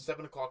 I think it was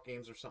 7 o'clock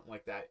games or something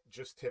like that,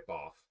 just tip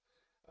off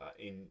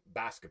in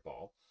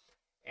basketball.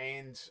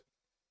 And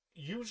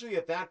usually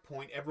at that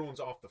point, everyone's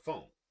off the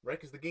phone, right?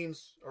 Because the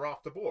games are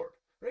off the board,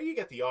 right? You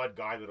get the odd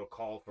guy that'll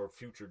call for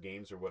future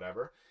games or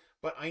whatever.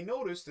 But I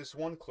noticed this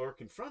one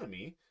clerk in front of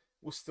me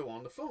was still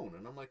on the phone.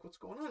 And I'm like, what's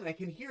going on? And I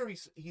can hear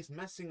he's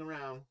messing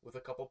around with a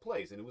couple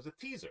plays. And it was a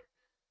teaser,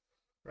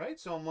 right?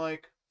 So I'm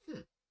like,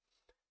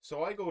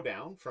 So I go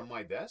down from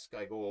my desk.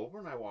 I go over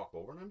and I walk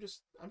over. And I'm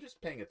just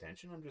paying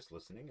attention. I'm just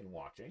listening and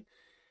watching.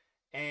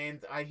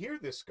 And I hear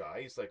this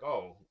guy. He's like,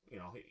 oh,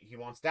 he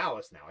wants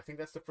Dallas now. I think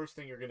that's the first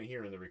thing you're going to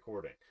hear in the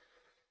recording.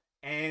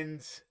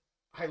 And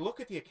I look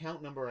at the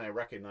account number and I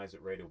recognize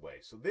it right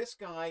away. So this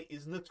guy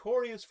is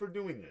notorious for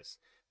doing this.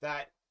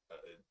 That,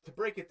 to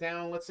break it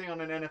down, let's say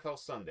on an NFL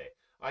Sunday,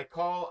 I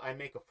call, I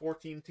make a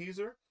 14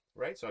 teaser,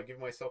 right? So I give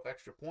myself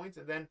extra points,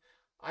 and then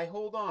I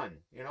hold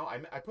on.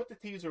 I put the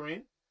teaser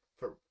in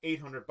for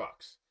 $800,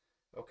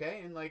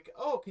 okay? And like,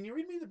 oh, can you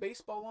read me the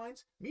baseball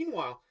lines?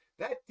 Meanwhile,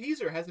 that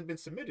teaser hasn't been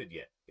submitted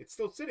yet. It's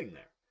still sitting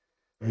there.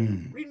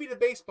 Right? Read me the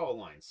baseball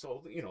lines.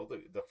 So,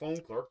 the phone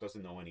clerk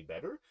doesn't know any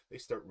better. They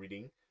start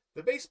reading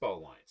the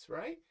baseball lines,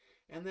 right?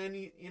 And then,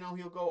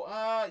 he'll go,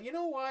 you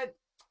know what?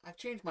 I've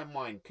changed my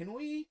mind. Can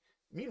we...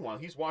 Meanwhile,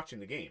 he's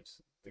watching the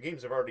games. The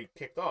games have already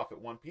kicked off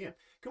at 1 p.m.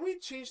 Can we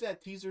change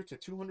that teaser to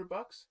 $200?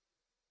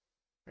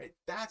 Right?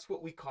 That's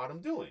what we caught him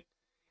doing.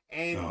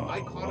 And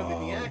I caught him in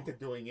the act of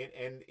doing it,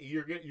 and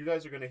you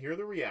guys are going to hear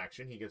the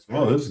reaction. He gets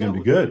very this is going to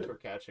be good for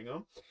catching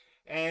him.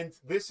 And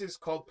this is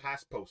called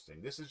pass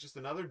posting. This is just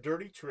another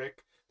dirty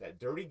trick that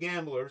dirty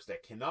gamblers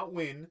that cannot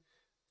win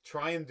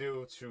try and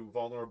do to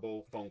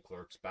vulnerable phone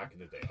clerks back in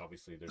the day.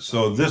 Obviously, there's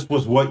so this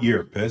was what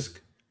year,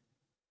 Pisk?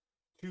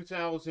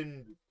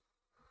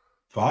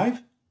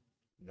 2005?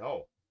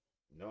 No.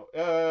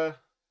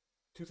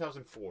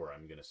 2004,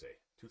 I'm going to say.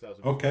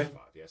 2004. Okay.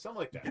 Yeah,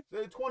 something like that.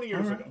 20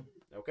 years ago.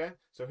 Okay?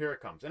 So here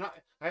it comes. And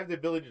I have the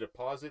ability to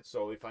pause it,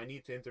 so if I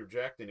need to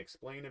interject and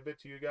explain a bit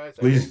to you guys.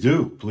 Please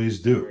do.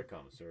 Here it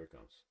comes.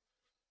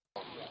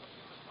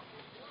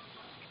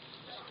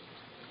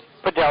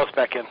 Put Dallas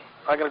back in.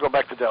 I'm going to go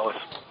back to Dallas.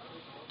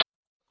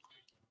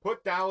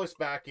 Put Dallas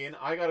back in.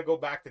 I got to go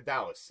back to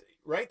Dallas.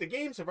 Right? The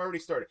games have already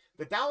started.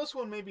 The Dallas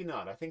one, maybe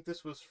not. I think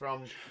this was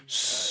from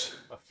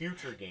a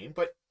future game.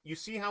 But you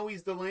see how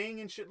he's delaying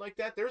and shit like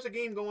that? There's a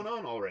game going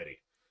on already.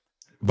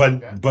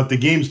 But the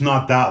game's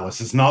not Dallas.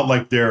 It's not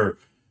like they're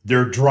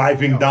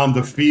driving down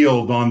the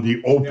field on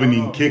the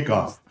opening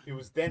kickoff. It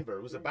was Denver.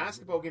 It was a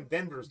basketball game.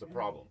 Denver's the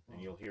problem.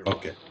 And you'll hear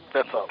Okay.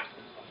 That's all.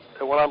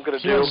 And what I'm going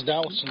to do...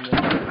 Dallas in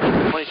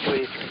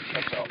 2283.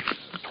 That's all.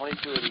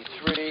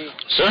 2283.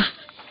 Sir?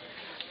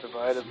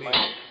 Divided by...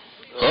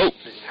 Oh.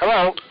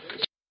 Hello?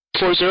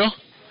 40?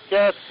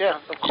 Yeah,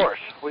 of course.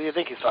 What do you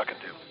think he's talking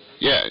to?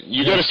 Yeah,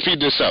 you got to speed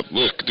this up.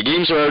 Look, the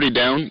games are already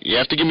down. You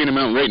have to give me an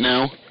amount right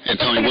now and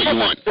tell me what you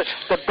want.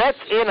 The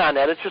bet's in on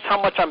that. It's just how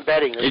much I'm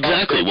betting.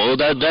 Exactly. Well,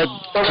 that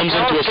comes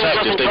into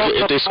effect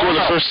if they score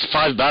the first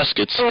 5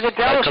 baskets. See, the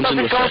Dallas that comes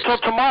into doesn't go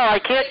effect. till tomorrow.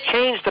 I can't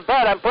change the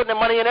bet. I'm putting the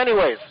money in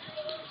anyways.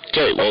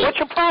 Okay. Well, what's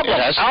your problem,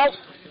 Al?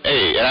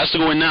 Hey, it has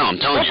to go in now.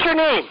 I'm telling you. What's your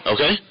name?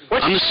 Okay.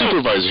 I'm the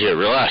supervisor here.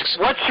 Relax.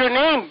 What's your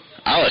name?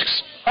 Alex.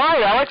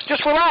 Hi, Alex.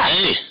 Just relax.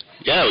 Hey.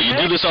 Yeah, you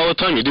do this all the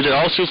time. You did it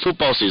all through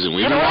football season.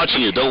 We've been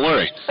watching you. Don't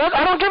worry.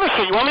 I don't give a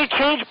shit. You want me to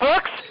change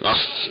books?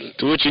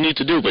 Do what you need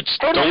to do, but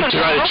don't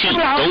try to cheat.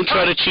 Don't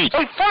try to cheat.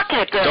 Hey, fuck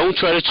it. Don't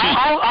try to cheat.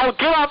 I'll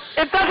give up.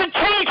 It doesn't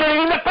change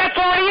anything. The bet's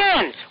already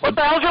in. What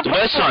the hell's your problem?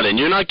 The bet's not in.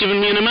 You're not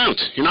giving me an amount.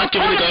 You're not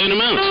giving the guy an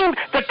amount.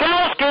 The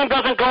Dallas game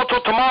doesn't go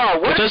till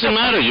tomorrow. It doesn't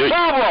matter.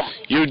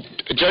 You're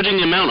judging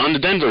the amount on the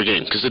Denver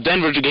game because the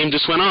Denver game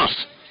just went off.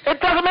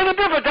 It doesn't make a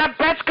difference. That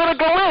bet's going to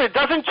go in. It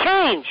doesn't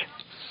change.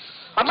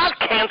 I'm not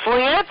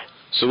canceling it.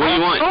 So what do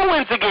you want? Who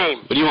wins the game?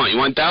 What do you want? You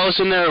want Dallas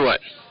in there or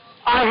what?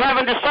 I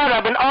haven't decided.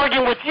 I've been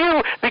arguing with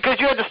you because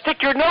you had to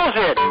stick your nose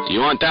in. You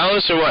want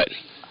Dallas or what?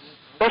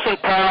 Listen,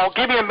 pal,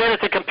 give me a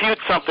minute to compute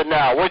something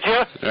now, would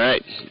you? All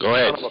right, go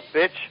ahead. Son of a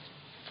bitch.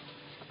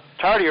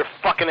 Tired of your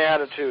fucking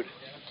attitude.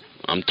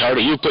 I'm tired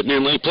of you putting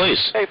in late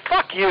place. Hey,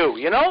 fuck you,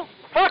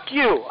 Fuck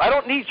you. I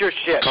don't need your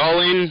shit.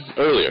 Call in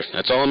earlier.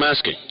 That's all I'm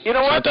asking. You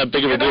know what? It's not that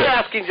big of a deal. You're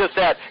not asking just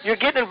that. You're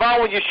getting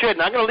involved when you shouldn't.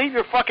 I'm going to leave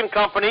your fucking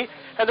company,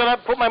 and then I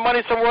put my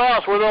money somewhere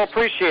else where they'll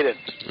appreciate it.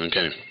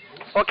 Okay.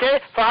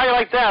 Okay? So how you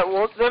like that?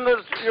 Well, then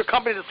your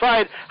company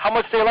decide how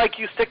much they like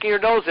you sticking your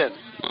nose in.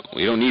 Well,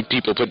 we don't need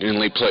people putting in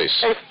late place.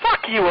 Hey,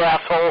 fuck you,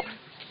 asshole.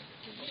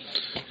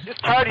 Just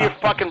tired of your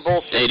fucking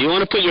bullshit. Hey, do you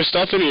want to put your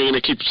stuff in, or are you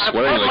going to keep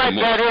swearing like a moron? I put my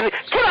bet in.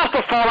 Get off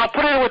the phone. I'll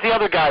put it in with the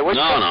other guy. No, you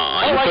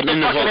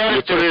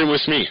put it in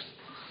with me.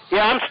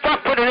 Yeah, I'm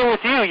stuck putting it in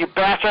with you, you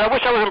bastard. I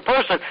wish I was in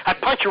person. I'd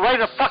punch you right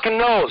in the fucking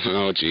nose.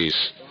 Oh, jeez.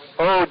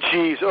 Oh,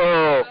 jeez.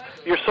 Oh.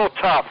 You're so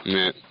tough.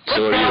 Yeah. Quit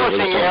So are you.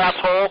 balancing, you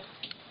asshole.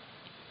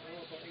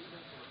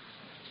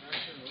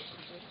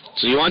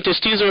 So you want this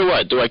teaser or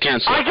what? Do I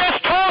cancel? I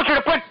just told you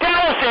to put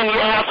Dallas in, you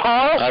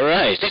asshole. All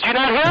right. Did you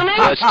not hear me?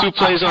 That's 2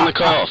 plays on the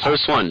call.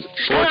 First one,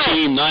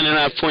 4-team,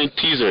 9.5-point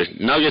teaser.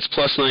 Nuggets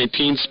plus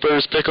 19,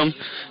 Spurs pick'em.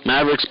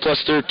 Mavericks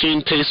plus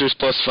 13, Pacers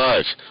plus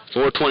 5.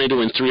 420 to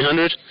win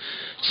 300.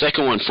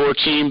 Second one,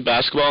 4-team,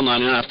 basketball,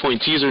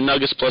 9.5-point teaser.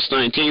 Nuggets plus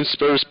 19,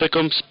 Spurs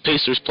pick'em.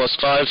 Pacers plus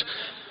 5.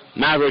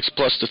 Mavericks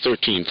plus the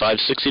 13.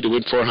 560 to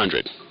win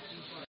 400.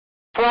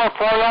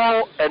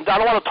 4-4-0, and I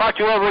don't want to talk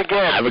to you ever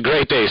again. Have a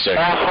great day, sir.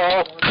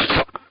 Asshole.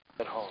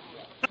 At home.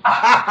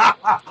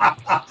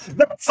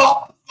 That's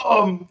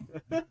awesome.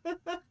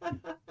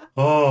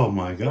 Oh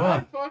my Is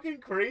god. that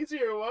fucking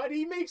crazy or what?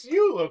 He makes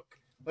you look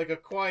like a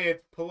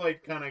quiet,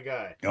 polite kind of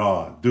guy.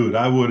 Oh, dude,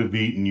 I would have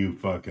eaten you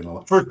fucking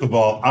alive. First of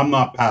all, I'm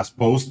not past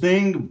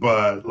posting,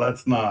 but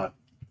let's not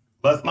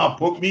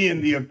put me in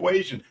the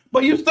equation.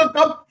 But you stuck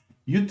up.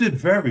 You did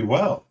very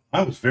well.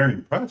 I was very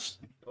impressed.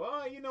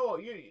 Well, you know,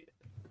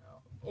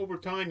 over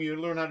time you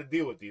learn how to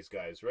deal with these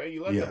guys, right?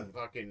 You let Yeah. them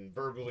fucking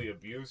verbally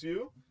abuse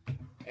you.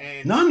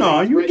 And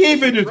No, you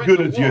gave it as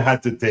good as you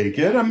had to take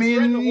it. I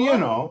mean, you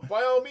know.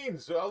 By all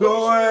means, I'll let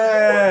Go you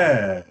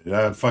share ahead.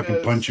 I'd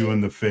fucking punch you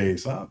in the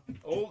face. Huh?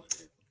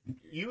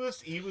 He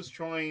was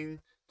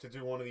trying to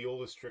do one of the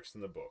oldest tricks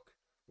in the book,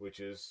 which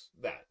is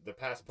the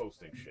past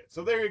posting shit.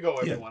 So there you go,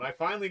 everyone. I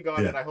finally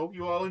got it. I hope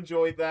you all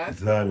enjoyed that.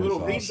 That is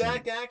little awesome.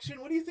 feedback action.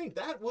 What do you think?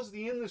 That was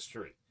the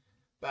industry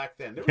back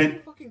then. There was no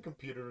fucking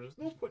computers,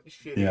 no putting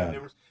shit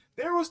in.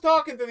 There was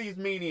talking to these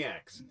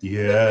maniacs.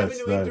 Yes,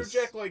 having to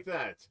interject like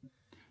that.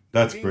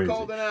 That's Being crazy.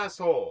 called an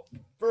asshole,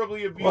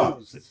 verbally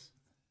abused.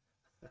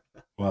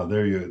 Well,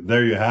 there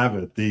you have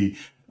it. The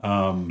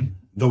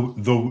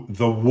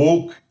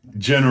woke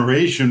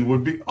generation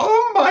would be,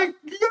 oh my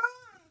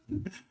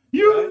god,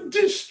 you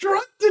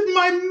destructed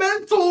my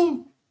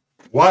mental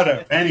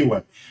whatever.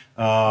 Anyway,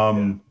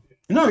 no,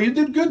 you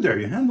did good there.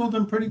 You handled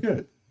them pretty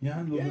good.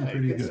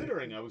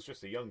 Considering I was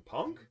just a young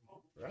punk,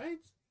 right?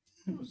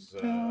 It was,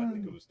 I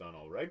think it was done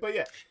all right. But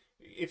yeah,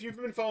 if you've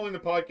been following the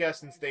podcast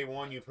since day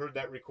one, you've heard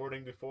that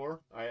recording before.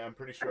 I'm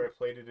pretty sure I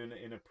played it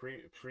in a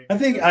previous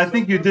I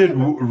think you did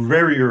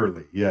very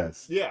early.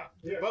 Yes. Yeah,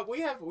 but we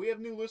have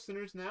new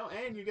listeners now,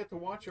 and you get to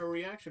watch our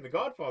reaction, the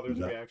Godfather's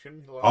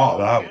reaction.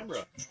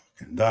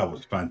 That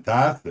was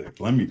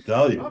fantastic. Let me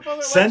tell you.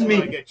 Godfather Send likes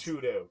when I me get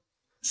chewed out.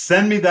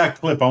 Send me that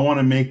clip. I want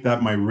to make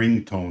that my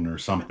ringtone or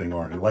something,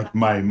 or like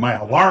my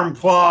alarm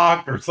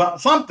clock or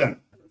something.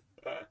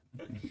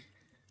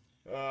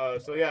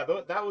 So yeah,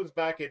 that was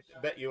back at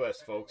BetUS,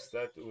 folks.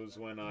 That was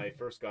when I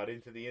first got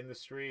into the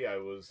industry. I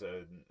was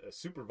a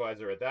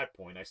supervisor at that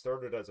point. I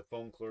started as a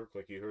phone clerk,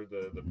 like you heard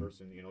the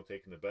person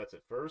taking the bets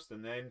at first,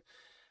 and then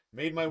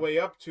made my way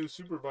up to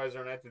supervisor,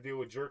 and I had to deal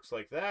with jerks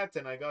like that,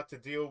 and I got to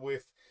deal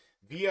with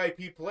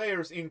VIP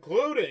players,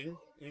 including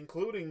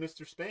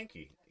Mr.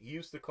 Spanky. He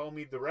used to call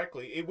me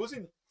directly. It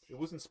wasn't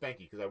Spanky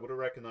because I would have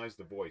recognized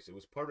the voice. It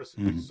was part of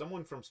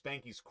someone from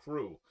Spanky's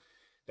crew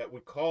that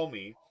would call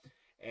me.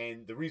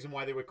 And the reason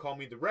why they would call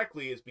me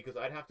directly is because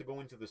I'd have to go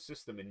into the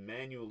system and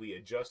manually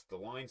adjust the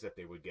lines that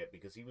they would get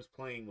because he was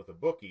playing with a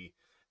bookie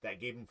that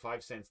gave him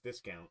 5 cents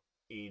discount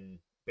in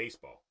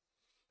baseball.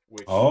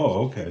 Which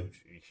okay.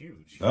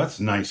 Huge. That's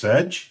nice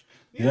edge.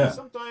 Yeah.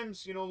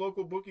 Sometimes,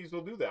 local bookies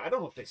will do that. I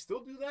don't know if they still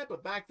do that,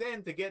 but back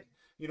then to get,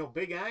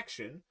 big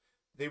action,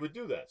 they would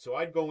do that. So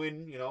I'd go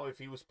in, if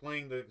he was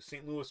playing the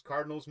St. Louis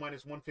Cardinals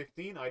minus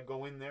 115, I'd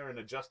go in there and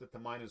adjust it to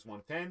minus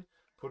 110,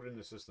 put it in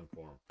the system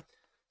for him.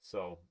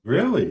 So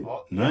really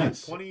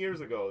nice. 20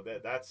 years ago,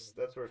 that's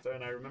where it's at.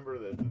 And I remember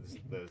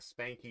the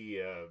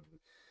Spanky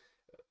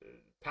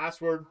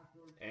password,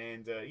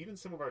 and even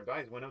some of our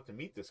guys went out to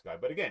meet this guy.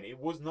 But again, it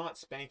was not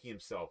Spanky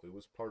himself; it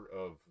was part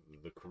of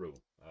the crew.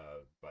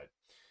 But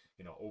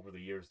over the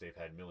years, they've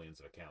had millions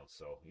of accounts.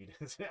 So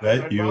I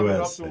brought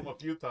it up to him a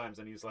few times,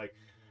 and he's like,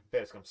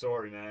 "Fisk, I'm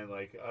sorry, man.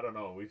 Like I don't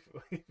know, we've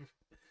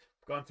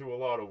gone through a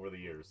lot over the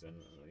years, and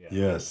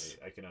yes,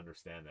 I can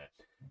understand that."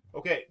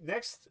 Okay,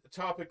 next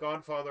topic,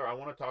 Godfather, I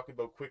want to talk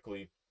about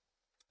quickly.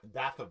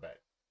 DAFA-Bet.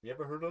 You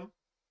ever heard of them?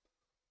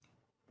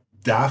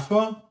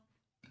 DAFA?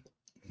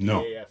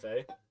 No.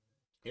 DAFA?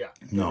 Yeah,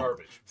 no.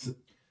 Garbage.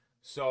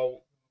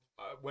 So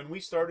when we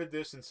started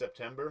this in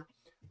September,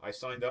 I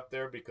signed up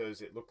there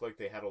because it looked like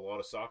they had a lot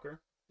of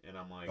soccer, and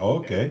I'm like,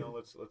 okay.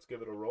 Let's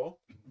give it a roll.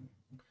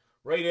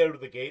 Right out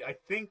of the gate, I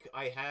think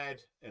I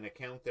had an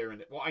account there.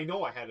 I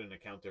know I had an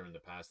account there in the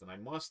past, and I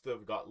must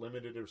have got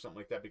limited or something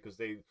like that because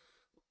they,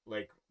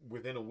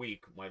 within a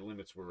week, my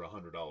limits were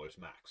 $100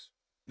 max.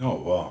 Oh,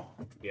 wow.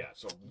 Yeah,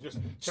 so just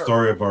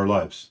story of our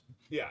lives.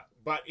 Yeah,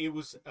 but it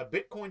was a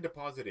Bitcoin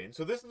deposit in.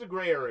 So this is a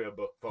gray area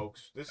book,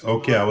 folks. This is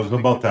okay, I was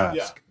about to ask.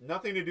 Yeah,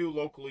 nothing to do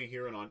locally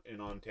here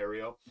in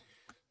Ontario.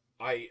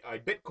 I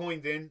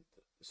Bitcoined in.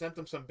 Sent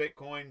them some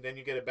Bitcoin, then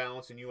you get a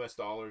balance in US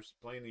dollars,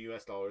 playing the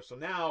US dollars. So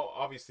now,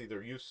 obviously,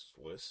 they're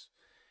useless,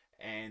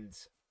 and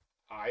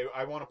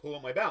I want to pull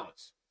out my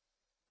balance.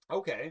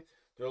 Okay,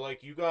 they're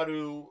like, you got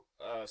to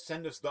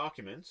send us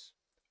documents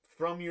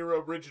from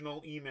your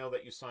original email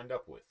that you signed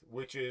up with,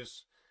 which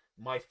is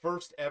my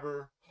first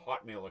ever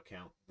Hotmail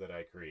account that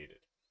I created.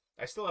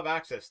 I still have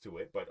access to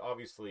it, but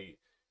obviously,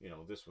 you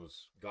know, this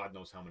was God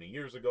knows how many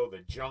years ago. The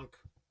junk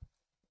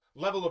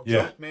level of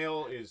junk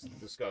mail is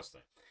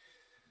disgusting.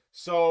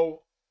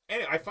 So,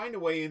 anyway, I find a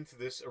way into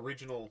this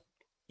original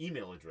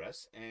email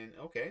address, and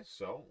okay,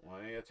 so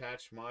I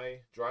attach my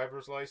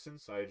driver's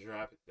license. I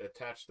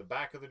attach the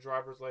back of the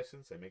driver's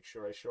license. I make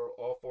sure I show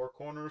all four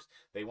corners.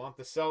 They want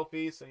the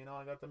selfie, so, you know,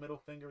 I got the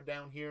middle finger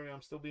down here, and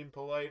I'm still being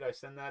polite. I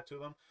send that to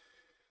them.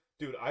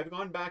 Dude, I've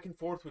gone back and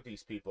forth with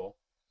these people.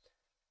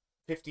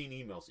 15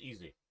 emails,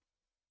 easy.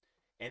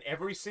 And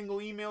every single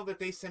email that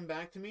they send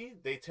back to me,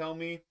 they tell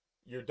me,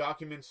 your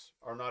documents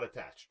are not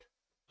attached.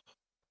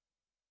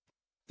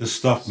 This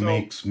stuff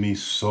makes me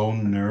so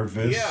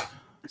nervous. Yeah.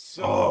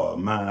 So, oh,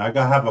 man, I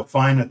gotta have a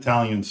fine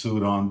Italian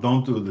suit on.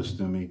 Don't do this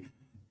to me.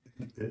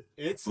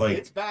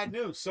 It's bad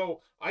news.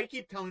 So I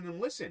keep telling them,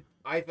 listen,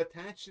 I've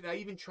attached it. I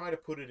even try to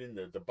put it in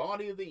the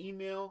body of the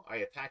email. I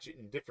attach it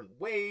in different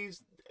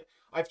ways.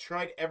 I've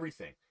tried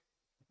everything.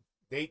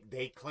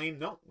 They claim,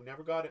 no, we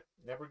never got it.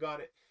 Never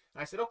got it.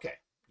 And I said, okay,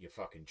 you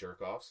fucking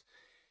jerk-offs.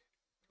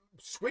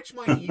 Switch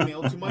my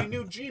email to my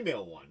new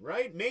Gmail one,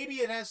 right? Maybe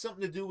it has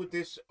something to do with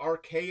this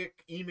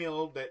archaic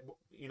email that,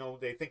 you know,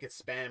 they think it's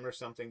spam or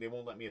something. They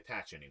won't let me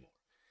attach anymore.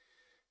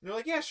 And they're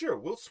like, yeah, sure,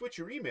 we'll switch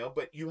your email,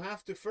 but you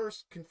have to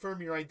first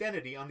confirm your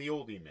identity on the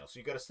old email. So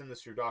you got to send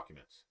us your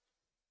documents.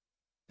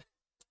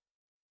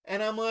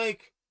 And I'm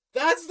like,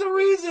 that's the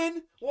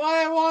reason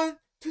why I want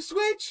to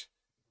switch.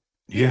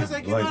 Because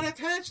I cannot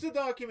attach the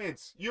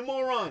documents. You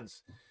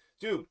morons.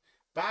 Dude,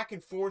 back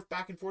and forth.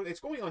 It's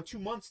going on 2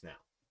 months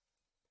now.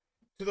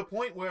 To the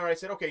point where I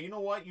said, okay, you know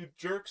what, you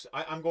jerks,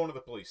 I'm going to the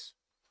police.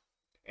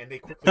 And they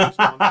quickly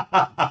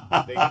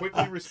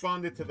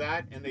responded. To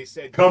that, and they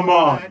said, come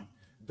on.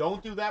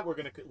 Don't do that. We're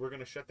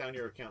gonna shut down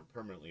your account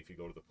permanently if you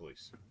go to the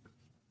police.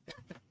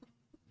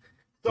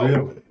 So,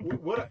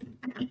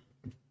 really?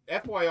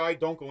 FYI,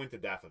 don't go into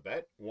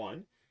Dafabet.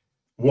 One.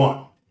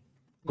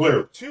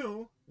 Clear.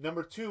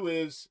 Number two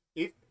is,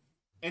 if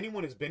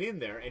anyone has been in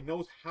there and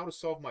knows how to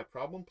solve my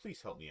problem,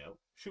 please help me out.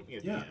 Shoot me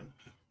a DM.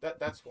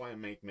 That's why I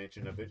make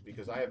mention of it,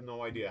 because I have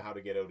no idea how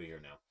to get out of here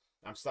now.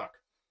 I'm stuck.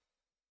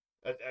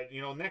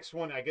 Next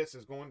one, I guess,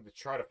 is going to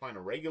try to find a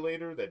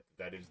regulator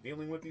that is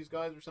dealing with these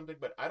guys or something,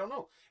 but I don't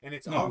know. And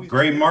it's always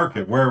gray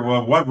market. Where?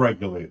 What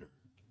regulator?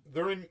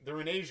 They're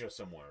in Asia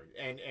somewhere,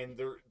 and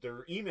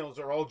their emails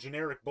are all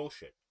generic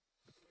bullshit.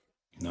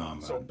 No,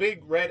 man. So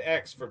big red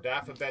X for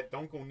Dafabet.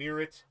 Don't go near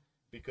it,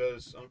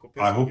 because Uncle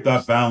Pissy, I hope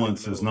that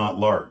balance is not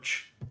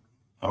large.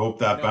 No,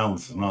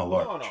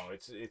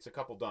 it's a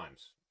couple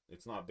dimes.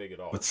 It's not big at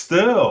all. But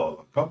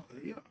still,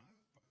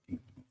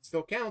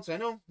 still counts. I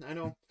know.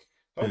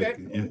 Okay,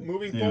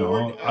 moving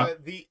forward.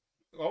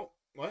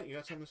 What? You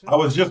got something to say? I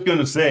was just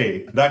gonna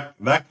say that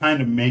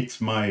kind of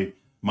makes my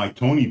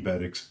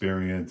TonyBet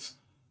experience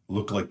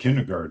look like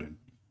kindergarten.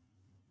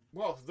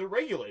 Well, they're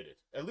regulated.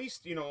 At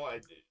least,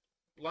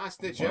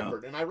 last ditch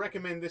effort, and I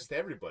recommend this to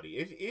everybody.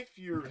 If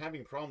you're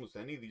having problems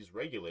with any of these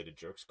regulated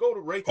jerks, go to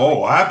Ray.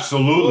 Oh,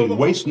 absolutely.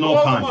 Waste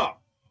no time.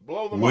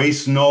 Blow them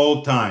Waste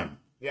no time.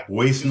 Yeah.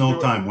 Waste no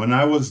time. When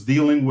I was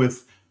dealing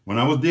with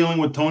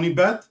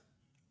TonyBet,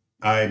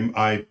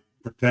 I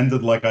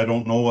pretended like I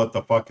don't know what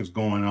the fuck is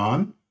going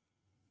on,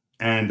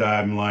 and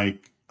I'm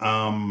like,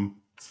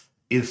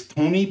 is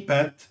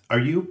TonyBet? Are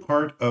you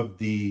part of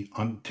the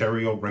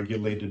Ontario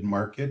regulated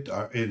market?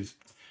 Is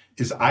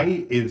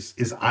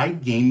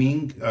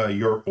iGaming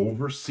your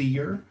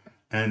overseer?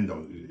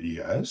 And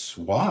yes,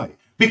 why?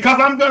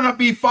 Because I'm gonna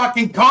be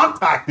fucking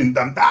contacting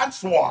them.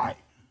 That's why.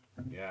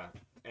 Yeah,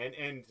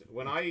 and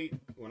when I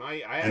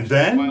and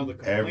then filed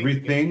a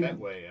everything.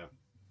 Betway,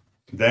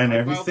 then I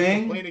everything. filed a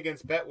complaint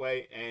against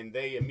Betway, and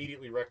they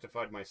immediately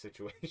rectified my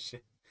situation.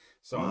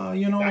 So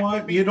you know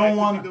what? You don't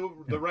want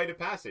the rite of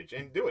passage,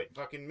 and do it.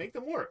 Fucking make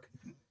them work.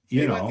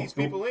 They let these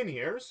people in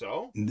here,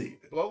 so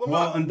blow them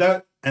up.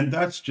 Well, and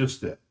that's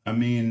just it. I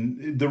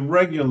mean, the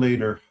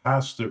regulator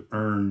has to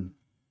earn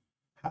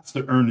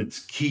its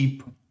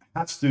keep,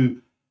 has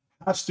to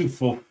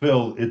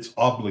fulfill its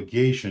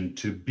obligation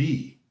to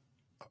be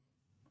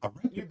a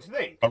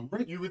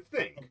regulator. You would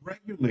think. A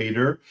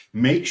regulator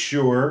makes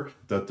sure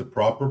that the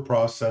proper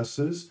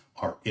processes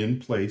are in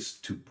place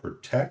to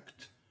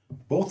protect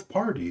both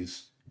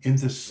parties in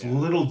this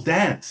little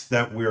dance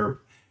that we're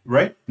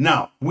right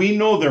now. We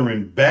know they're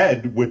in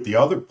bed with the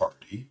other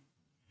party,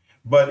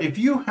 but if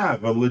you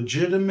have a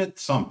legitimate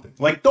something,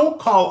 like, don't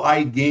call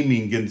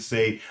iGaming and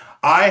say,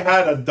 I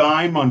had a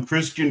dime on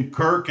Christian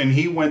Kirk and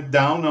he went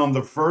down on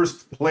the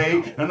first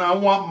play and I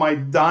want my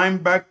dime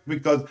back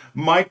because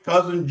my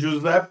cousin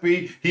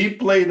Giuseppe, he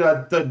played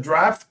at the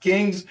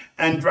DraftKings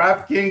and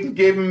DraftKings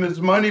gave him his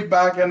money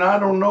back and I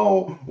don't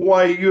know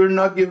why you're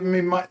not giving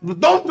me my...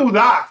 Don't do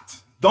that.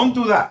 Don't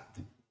do that.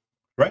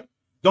 Right?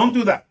 Don't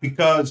do that,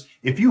 because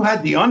if you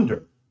had the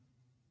under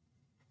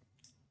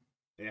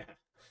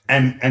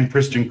and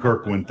Christian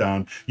Kirk went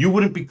down, you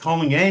wouldn't be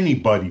calling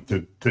anybody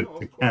to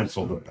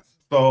cancel the bet.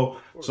 So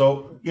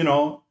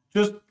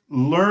just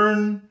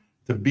learn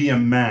to be a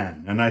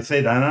man. And I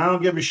say that, and I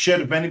don't give a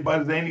shit if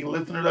anybody's any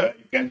listener that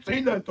you can't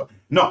say that.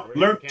 No,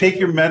 take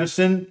your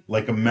medicine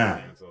like a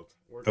man.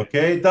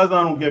 Okay, it does.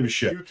 I don't give a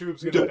shit.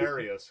 YouTube's gonna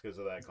bury us because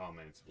of that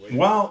comment.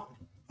 Well,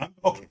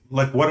 okay.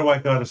 Like, what do I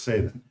gotta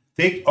say then?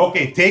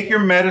 Take your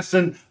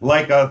medicine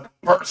like a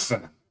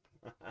person.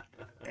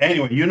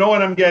 Anyway, you know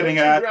what I'm getting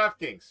at.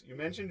 DraftKings. You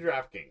mentioned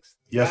DraftKings.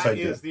 Yes, I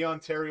did. That is the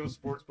Ontario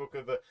Sportsbook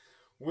of the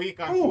week.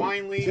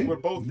 We're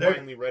both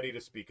finally ready to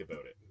speak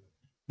about it.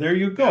 There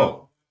you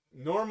go.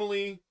 Now,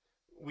 normally,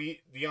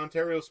 the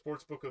Ontario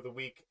Sportsbook of the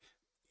week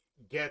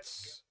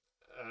gets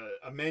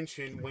a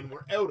mention when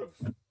we're out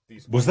of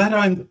these. Was that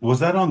on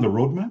the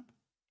roadmap?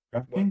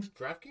 DraftKings?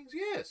 DraftKings,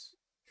 yes.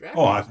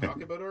 DraftKings I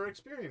talk about our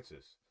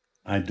experiences.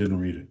 I didn't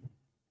read it.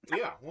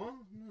 Yeah, well,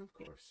 of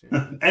course.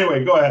 Yeah.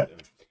 Anyway, go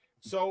ahead.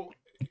 So,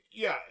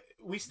 yeah,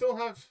 we still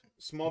have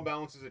small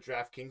balances at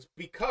DraftKings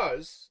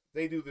because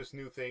they do this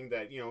new thing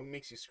that,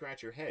 makes you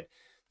scratch your head.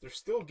 They're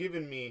still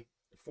giving me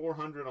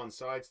 400 on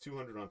sides,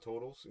 200 on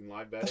totals in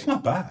live betting. That's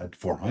not bad,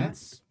 400.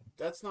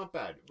 That's not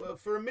bad. Well,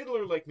 for a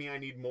middler like me, I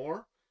need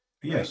more.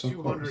 Yes, right?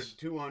 of course.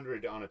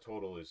 200 on a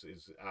total is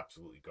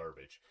absolutely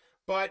garbage.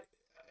 But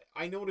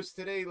I noticed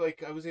today,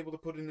 like, I was able to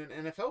put in an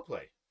NFL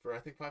play for, I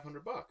think,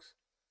 $500.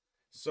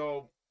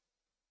 So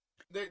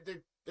there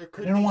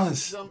could be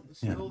some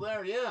still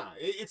there. Yeah,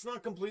 it's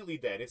not completely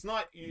dead. It's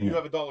not you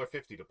have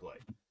 $1.50 to play.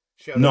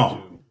 Shout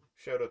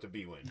out to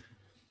B-Win.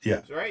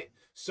 Yeah. Right.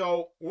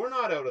 So we're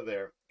not out of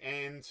there,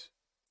 and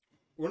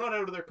we're not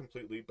out of there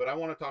completely. But I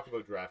want to talk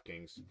about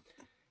DraftKings,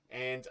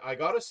 and I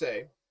gotta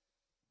say,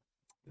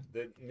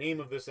 the name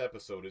of this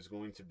episode is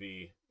going to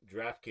be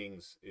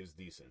DraftKings is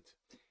decent.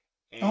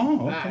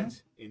 And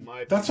that, in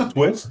my opinion, that's a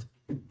twist.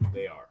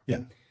 They are.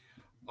 Yeah.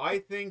 I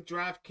think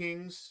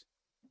DraftKings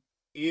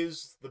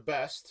is the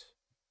best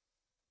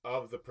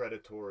of the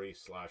predatory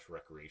 /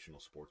 recreational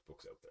sports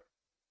books out there.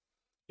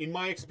 In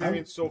my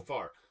experience so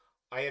far,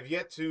 I have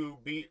yet to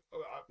be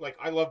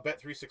I love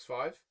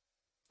Bet365.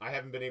 I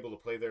haven't been able to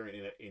play there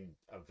in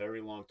a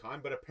very long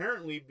time, but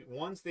apparently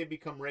once they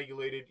become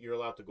regulated, you're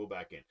allowed to go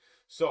back in.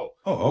 So.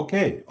 Oh,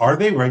 okay. Are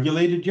they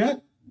regulated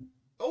yet?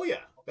 Oh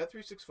yeah,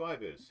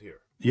 Bet365 is here.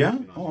 Yeah.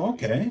 Oh,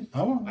 okay.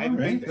 Oh, all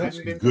right. That's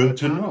good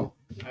to know.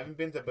 I haven't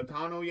been to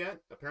Betano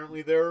yet.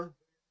 Apparently they're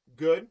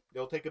good.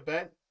 They'll take a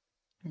bet.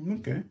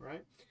 Okay.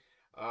 Right.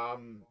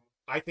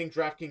 I think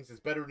DraftKings is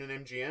better than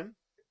MGM,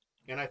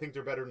 and I think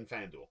they're better than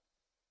FanDuel.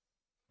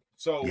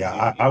 So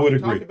yeah, I would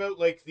agree. Talk about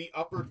like the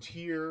upper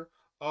tier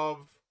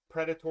of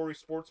predatory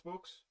sports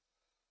books.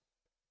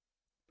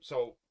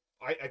 So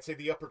I'd say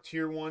the upper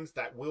tier ones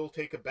that will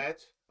take a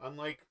bet,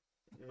 unlike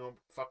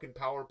fucking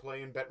Power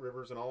Play and Bet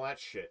Rivers and all that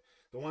shit.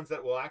 The ones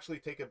that will actually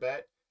take a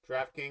bet: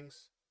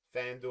 DraftKings,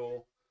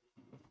 FanDuel,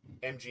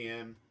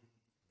 MGM,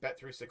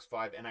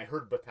 Bet365, and I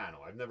heard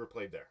Betano. I've never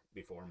played there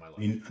before in my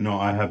life. No,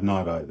 I have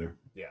not either.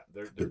 Yeah,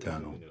 they're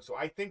Betano. New. So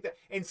I think that,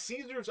 and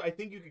Caesars, I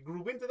think you could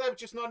group into that, but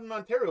just not in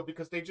Ontario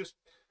because they just,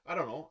 I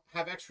don't know,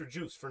 have extra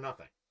juice for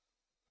nothing.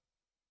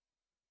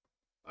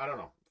 I don't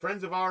know.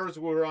 Friends of ours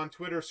were on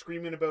Twitter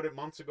screaming about it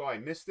months ago. I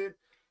missed it.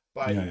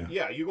 But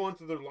yeah, you go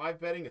into their live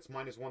betting, it's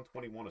minus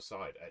 121 a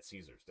side at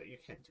Caesars. That you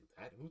can't do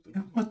that.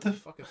 What the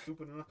fucking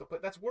stupid enough to play?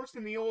 That's worse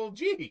than the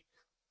OLG.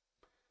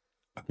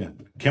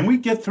 Can we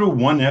get through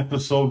one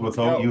episode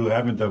without you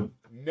having to?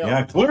 No.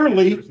 Yeah,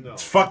 clearly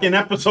it's fucking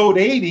episode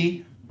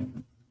 80.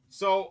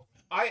 So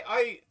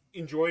I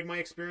enjoyed my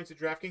experience at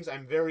DraftKings.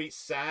 I'm very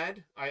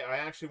sad. I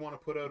actually want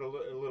to put out a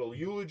little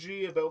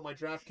eulogy about my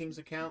DraftKings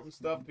account and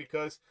stuff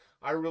because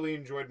I really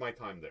enjoyed my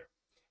time there,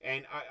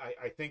 and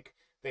I think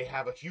they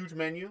have a huge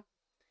menu.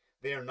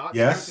 They are not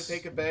scared to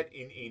take a bet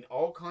in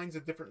all kinds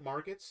of different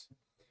markets.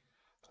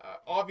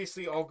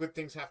 Obviously, all good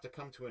things have to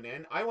come to an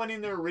end. I went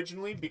in there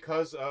originally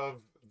because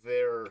of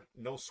their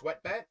no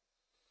sweat bet.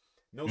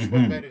 No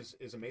sweat bet is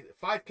amazing.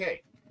 $5,000.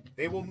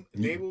 They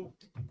will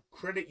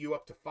credit you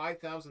up to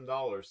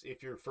 $5,000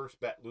 if your first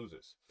bet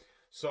loses.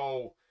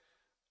 So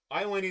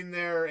I went in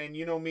there, and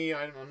you know me,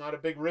 I'm not a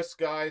big risk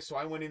guy, so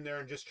I went in there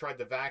and just tried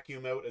to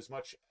vacuum out as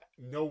much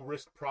no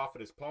risk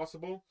profit as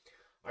possible.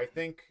 I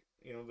think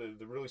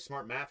the really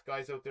smart math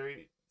guys out there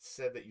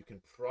said that you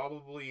can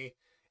probably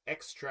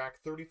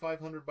extract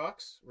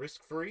 $3,500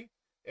 risk free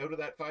out of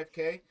that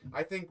 $5,000.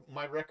 I think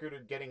my record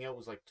of getting out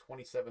was like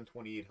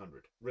 $2,800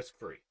 risk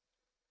free.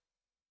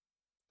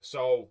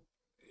 So,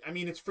 I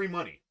mean, it's free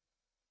money,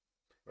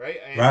 right?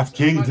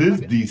 DraftKings is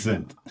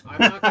decent. I'm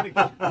not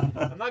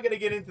going to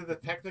get into the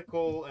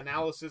technical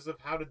analysis of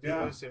how to do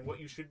this and what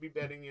you should be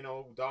betting,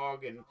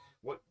 dog, and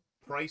what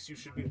price you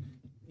should be.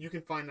 You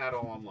can find that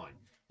all online.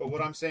 But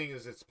what I'm saying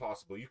is it's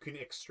possible. You can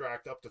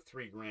extract up to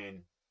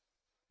 $3,000,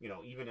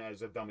 even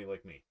as a dummy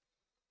like me.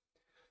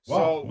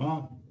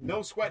 So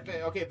no sweat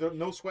bet. Okay, the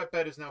no sweat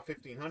bet is now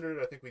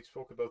 $1,500. I think we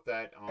spoke about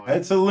that.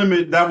 It's a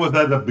limit. That was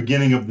at the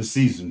beginning of the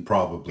season,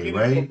 probably,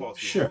 right?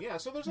 Sure. Yeah.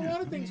 So there's a lot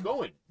of things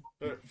going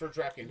for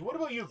DraftKings. What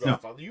about you,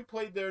 Godfather? You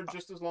played there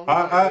just as long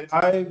as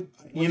I did.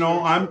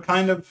 I'm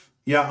kind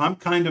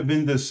of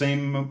in the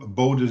same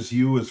boat as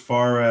you as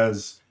far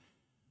as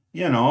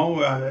you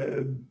know,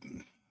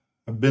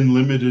 I've been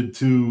limited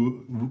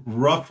to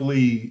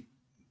roughly.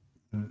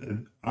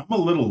 I'm a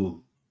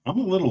little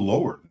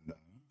lower than that.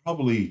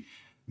 Probably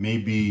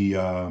maybe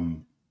a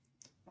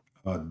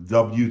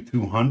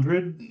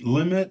W200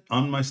 limit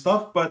on my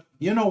stuff. But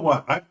you know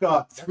what? I've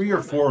got three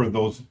or four of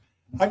those.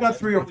 I got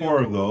three or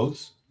four of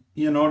those.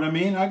 You know what I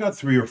mean? I got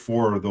three or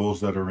four of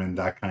those that are in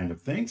that kind of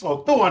thing. So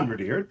 200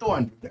 here,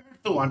 200 there,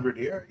 200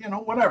 here. You know,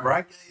 whatever.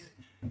 I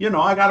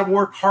got to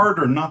work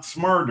harder, not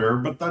smarter.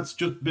 But that's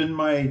just been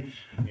my,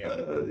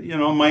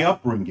 my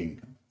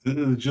upbringing.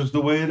 It's just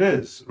the way it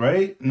is,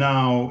 right?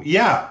 Now,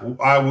 yeah,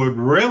 I would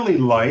really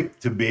like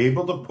to be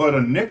able to put a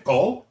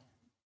nickel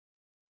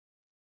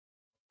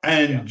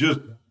and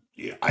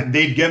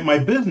they'd get my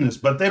business,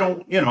 but they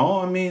don't, they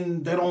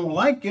don't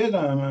like it,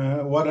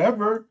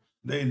 whatever.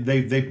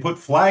 They put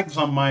flags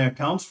on my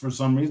accounts for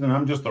some reason.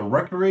 I'm just a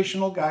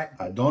recreational guy.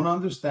 I don't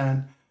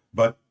understand.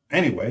 But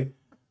anyway,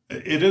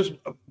 it is,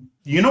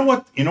 you know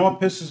what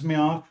pisses me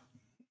off?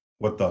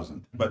 What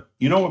doesn't? But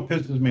you know what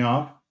pisses me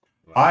off?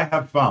 I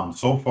have found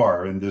so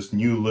far in this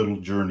new little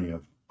journey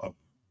of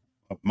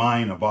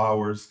mine, of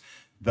ours,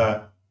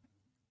 that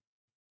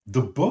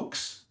the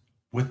books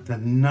with the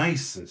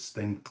nicest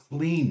and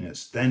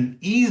cleanest and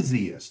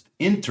easiest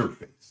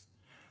interface.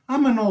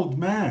 I'm an old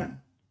man.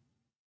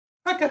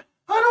 I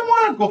don't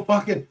want to go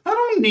fucking, I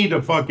don't need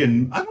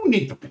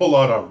to pull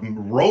out a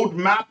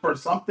roadmap or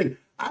something.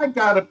 I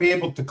got to be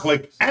able to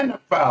click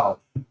NFL,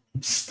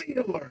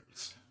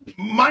 Steelers,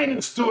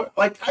 -2.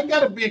 Like, I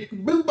got to be,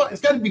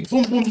 it's got to be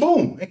boom, boom,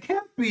 boom. It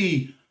can't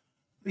be,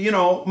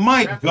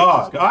 my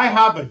God, I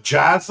have a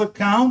Jazz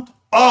account.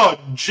 Oh,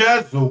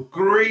 Jesu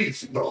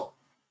Cristo.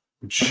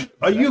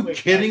 Are you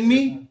kidding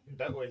me?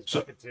 That way's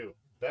bucket too.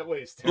 That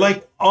way's terrible.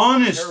 Like,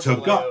 honest to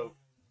God,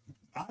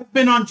 I've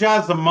been on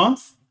Jazz a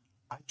month.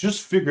 I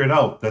just figured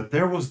out that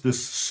there was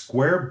this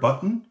square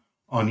button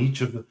on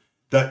each of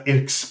that it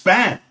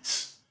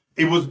expands.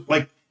 It was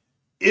like,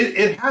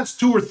 it has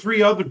 2 or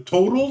 3 other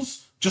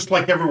totals, just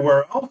like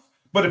everywhere else.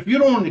 But if you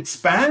don't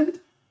expand,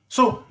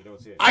 so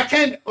I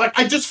can't, like,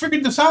 I just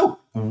figured this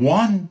out.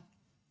 1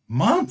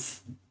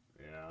 month.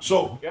 Yeah.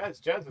 So Jazz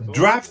is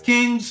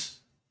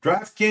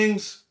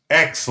DraftKings,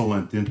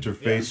 excellent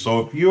interface. Yeah.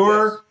 So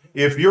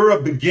if you're a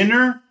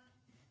beginner,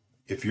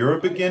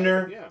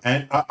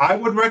 and I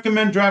would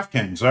recommend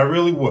DraftKings, I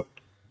really would,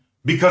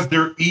 because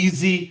they're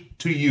easy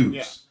to use.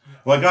 Yeah.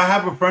 Like, I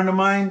have a friend of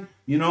mine,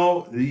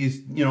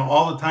 he's,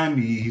 all the time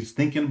he's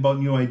thinking about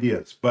new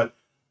ideas, but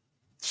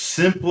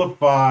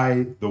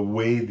simplify the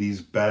way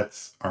these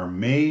bets are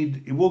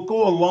made. It will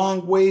go a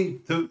long way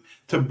to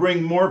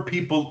bring more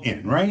people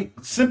in, right?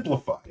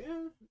 Simplify.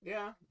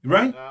 Yeah.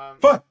 Right?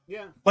 But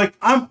like,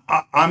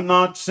 I'm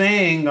not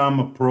saying I'm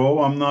a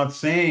pro. I'm not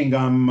saying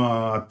I'm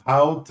a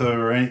tout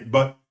or any,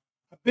 but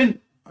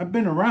I've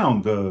been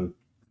around a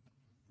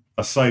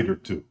site or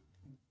two,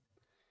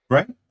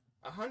 right?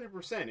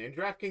 100%. And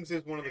DraftKings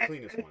is one of the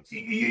cleanest ones.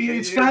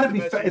 It's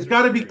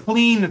got to be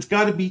clean. It's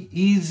got to be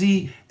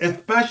easy,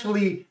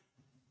 especially,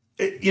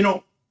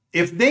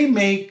 if they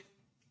make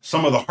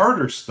some of the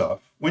harder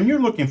stuff. When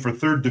you're looking for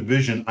third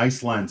division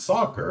Iceland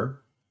soccer,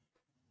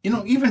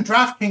 even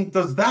DraftKings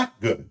does that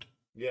good.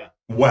 Yeah.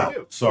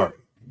 Well, sorry.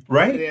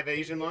 Right? They have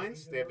Asian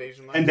lines.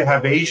 And they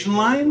have Asian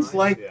lines?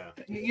 Like,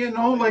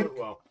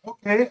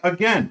 okay,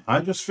 again,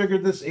 I just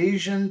figured this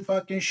Asian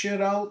fucking shit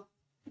out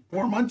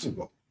 4 months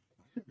ago.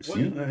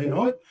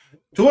 2.5,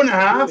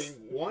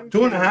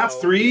 2.5,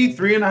 3,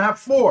 3.5,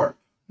 4.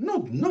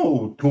 No,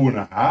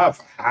 2.5,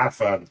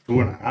 half out of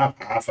 2.5,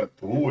 half out of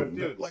 2. And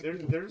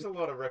dude, there's a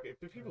lot of record.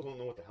 People don't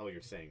know what the hell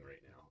you're saying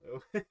right now.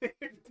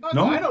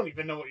 No, I don't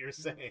even know what you're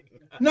saying.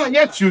 No,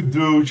 yes, you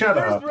do. Shut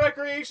up. There's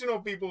recreational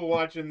people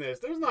watching this.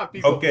 There's not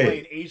people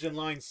playing Asian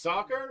line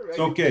soccer. Are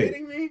you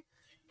kidding me?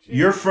 Jeez.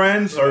 Your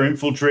friends are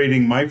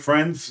infiltrating my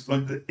friends.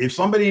 If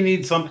somebody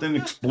needs something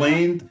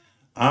explained,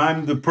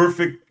 I'm the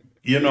perfect,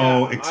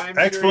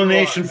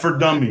 explanation for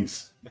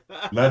dummies.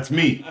 That's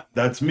me.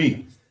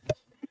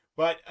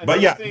 But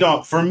yeah,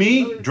 no. For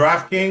me,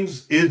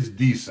 DraftKings is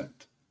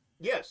decent.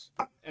 Yes.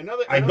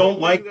 Another I don't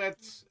like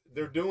that's.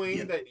 They're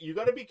doing that. You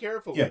got to be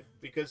careful with,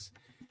 because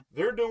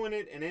they're doing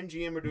it, and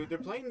MGM are doing. They're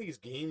playing these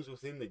games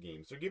within the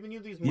games. They're giving you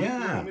these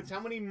micro limits. How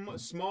many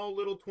small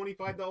little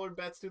 $25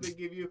 bets do they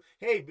give you?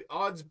 Hey,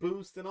 odds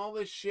boost and all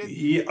this shit.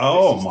 Yeah.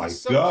 Oh my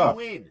God!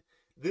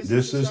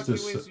 This is to suck you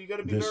in. So you got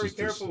to be very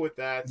careful with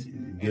that.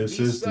 This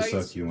is to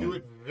suck you in. Do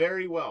it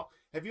very well.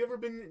 Have you ever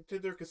been to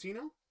their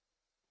casino?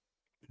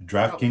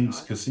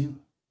 DraftKings Casino.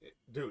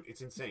 Dude,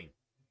 it's insane.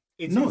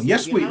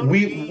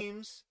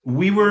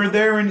 We were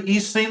there in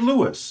East St.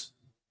 Louis.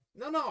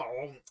 No, not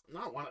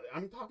one.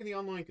 I'm talking the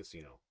online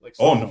casino. Like,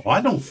 I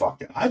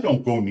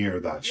don't go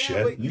near that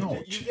shit.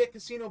 You get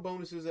casino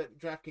bonuses at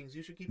DraftKings.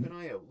 You should keep an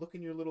eye out. Look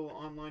in your little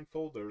online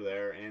folder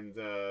there, and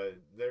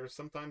there's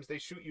sometimes they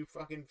shoot you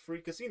fucking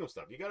free casino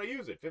stuff. You got to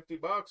use it,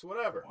 $50,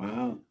 whatever.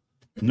 Wow.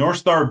 North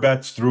Star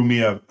Bets threw me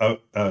a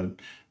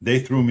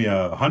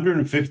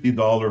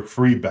 $150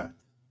 free bet.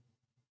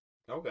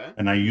 Okay.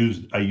 And I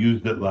used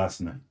it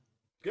last night.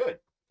 Good.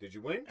 Did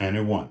you win? and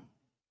it won.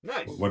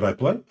 Nice. What did I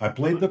play? I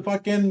played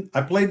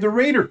the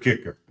Raider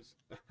kicker.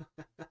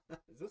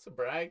 Is this a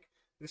brag?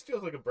 This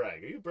feels like a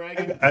brag. Are you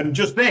bragging? I'm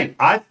just saying.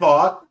 I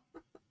thought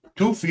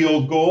 2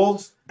 field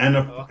goals and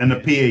a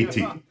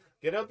PAT.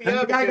 Get out the And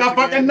the guy advocates got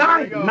fucking again.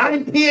 There you go.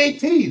 nine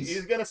PATs.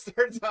 He's gonna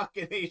start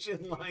talking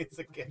Asian lines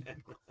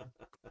again.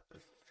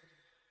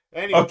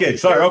 Anyway, Okay,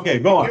 sorry. Okay,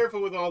 go on. Be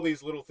careful with all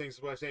these little things.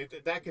 What I say,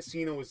 that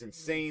casino is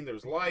insane.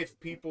 There's live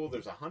people.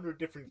 There's 100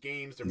 different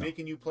games. They're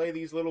making you play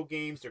these little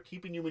games. They're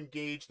keeping you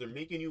engaged. They're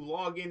making you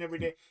log in every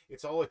day.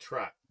 It's all a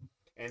trap.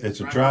 And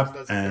It's a DraftKings trap,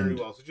 does it very and-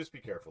 well. So just be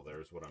careful. There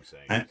is what I'm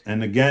saying.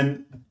 And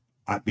again,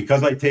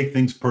 because I take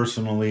things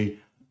personally,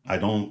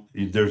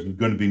 there's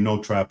going to be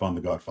no trap on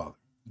The Godfather.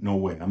 No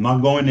way. I'm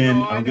not going in.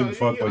 No, I don't give a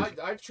fuck.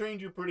 I've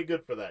trained you pretty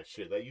good for that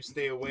shit. That you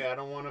stay away. I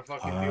don't want to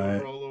fucking deal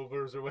with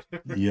rollovers or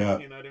whatever. Yeah.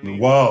 You know what I mean?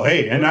 Well,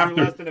 hey, and You're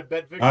less after than a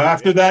bet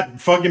victim. that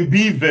fucking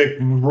BVic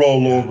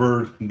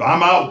rollover,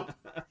 I'm out.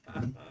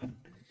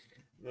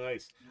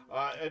 Nice.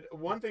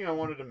 One thing I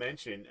wanted to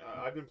mention,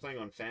 I've been playing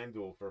on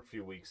FanDuel for a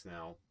few weeks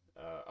now,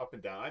 up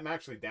and down. I'm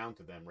actually down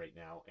to them right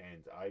now,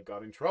 and I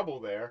got in trouble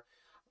there.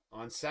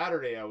 On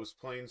Saturday, I was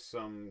playing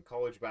some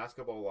college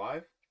basketball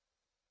live,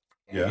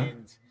 and Yeah.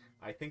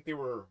 I think they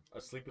were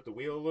asleep at the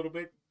wheel a little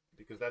bit,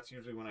 because that's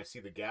usually when I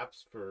see the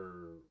gaps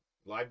for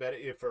live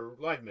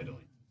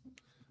middling,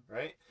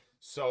 right?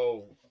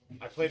 So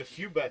I played a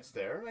few bets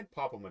there, and I'd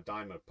pop them a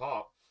dime a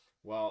pop.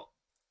 Well,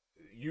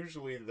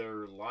 usually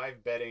they're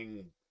live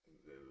betting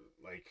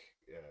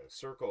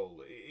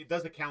circle. It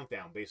does a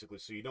countdown basically,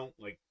 so you don't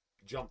like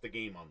jump the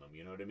game on them.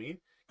 You know what I mean?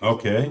 Gives them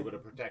Okay. a little bit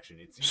of protection.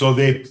 So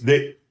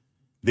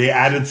they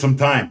added some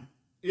time.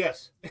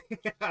 Yes,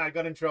 I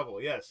got in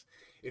trouble. Yes,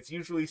 it's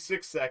usually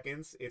 6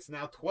 seconds. It's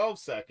now 12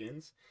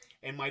 seconds,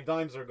 and my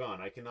dimes are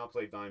gone. I cannot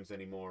play dimes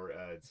anymore.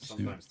 It's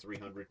sometimes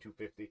 300,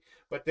 250.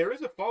 But there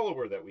is a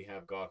follower that we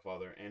have,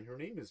 Godfather, and her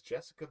name is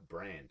Jessica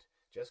Brand.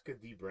 Jessica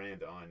D.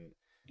 Brand on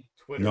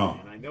Twitter. No,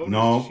 and I noticed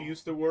no. she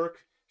used to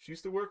work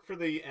for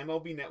the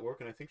MLB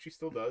Network, and I think she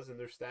still does in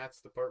their stats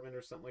department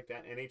or something like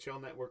that,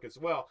 NHL Network as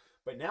well.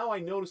 But now I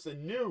noticed a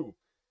new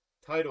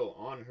title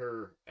on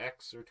her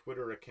X or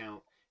Twitter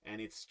account, and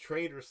it's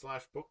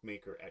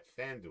trader/bookmaker at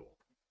FanDuel.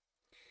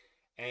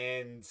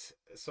 And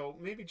so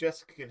maybe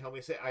Jessica can help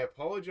me say, I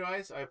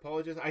apologize. I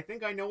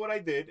think I know what I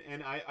did,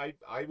 and I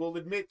will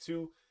admit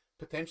to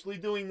potentially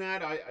doing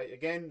that. I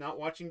again, not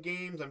watching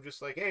games. I'm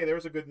just like, hey,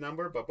 there's a good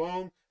number, but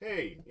boom,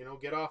 hey,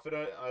 get off at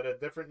a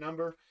different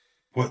number.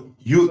 What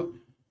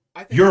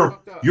I think I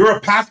fucked up. you're a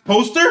past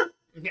poster?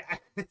 Yeah,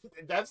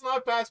 that's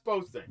not past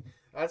posting.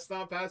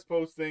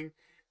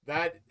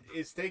 That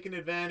is taking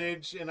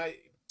advantage, and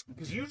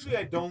because usually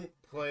I don't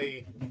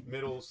play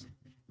middles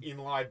in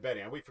live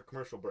betting. I wait for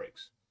commercial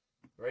breaks,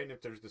 right? And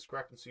if there's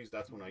discrepancies,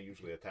 that's when I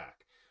usually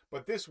attack.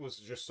 But this was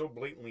just so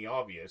blatantly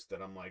obvious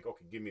that I'm like,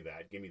 okay, give me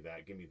that.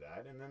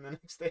 And then the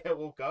next day I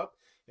woke up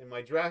and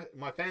my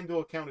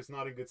FanDuel account is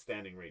not in good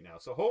standing right now.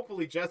 So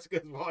hopefully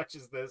Jessica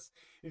watches this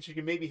and she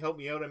can maybe help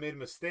me out. I made a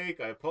mistake.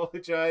 I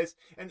apologize.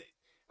 And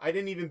I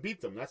didn't even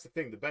beat them. That's the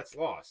thing. The bet's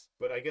lost.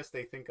 But I guess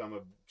they think I'm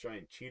a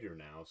giant cheater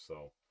now.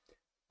 So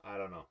I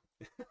don't know.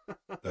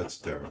 That's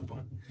terrible.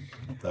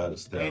 That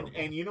is terrible.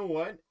 And you know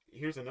what?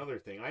 Here's another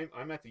thing.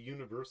 I'm at the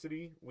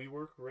university we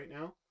work right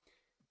now.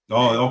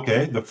 Oh,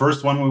 okay. The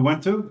first one we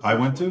went to? I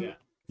went to?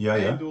 Yeah.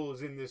 FanDuel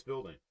is in this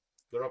building.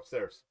 They're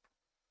upstairs.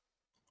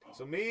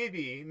 So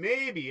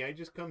maybe I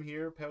just come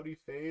here, pouty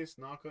face,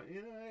 knock on.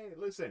 Hey,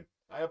 listen,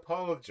 I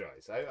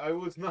apologize. I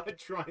was not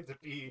trying to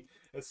be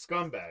a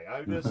scumbag.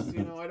 I just,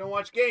 I don't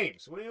watch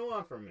games. What do you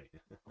want from me?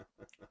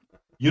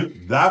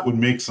 That would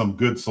make some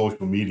good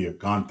social media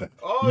content.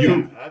 Oh,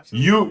 yeah,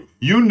 absolutely.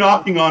 You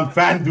knocking on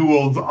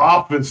FanDuel's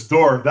office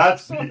door.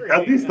 That's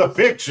at least a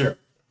picture.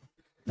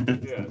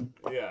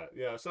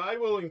 Yeah. So I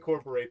will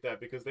incorporate that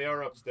because they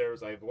are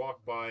upstairs. I've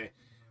walked by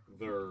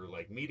their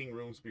meeting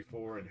rooms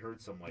before and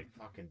heard some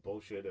fucking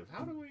bullshit of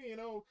how do we,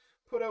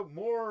 put out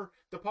more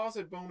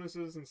deposit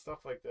bonuses and stuff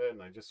like that.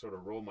 And I just sort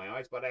of rolled my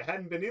eyes, but I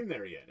hadn't been in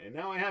there yet. And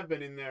now I have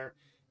been in there,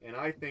 and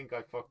I think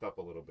I fucked up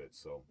a little bit.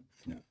 So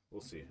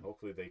we'll see.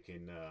 Hopefully they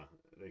can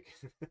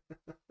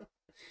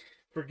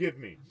forgive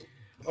me.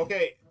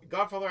 Okay,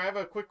 Godfather, I have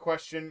a quick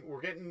question.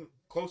 We're getting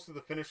close to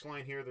the finish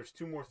line here. There's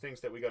 2 more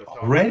things that we got to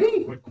talk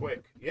Already? about.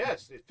 Quick.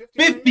 Yes, it's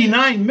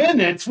 59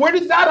 minutes? Where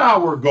did that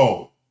hour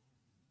go?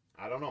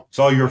 I don't know. It's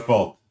all your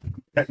fault.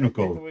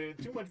 Technical.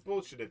 Too much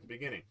bullshit at the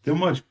beginning. Too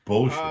much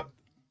bullshit.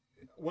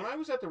 When I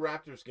was at the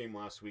Raptors game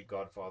last week,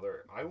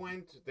 Godfather,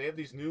 they have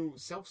these new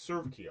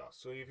self-serve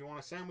kiosks. So if you want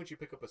a sandwich, you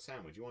pick up a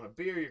sandwich. You want a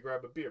beer, you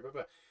grab a beer. Blah,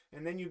 blah.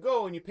 And then you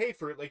go and you pay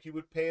for it like you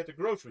would pay at the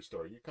grocery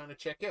store. You kind of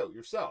check out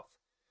yourself.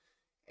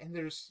 And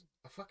there's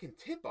a fucking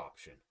tip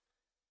option.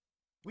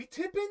 We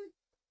tipping?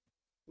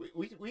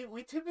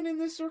 We tipping in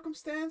this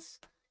circumstance?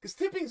 Because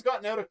tipping's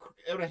gotten out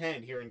of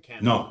hand here in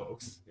Canada,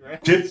 folks.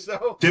 Right?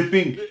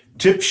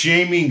 Tip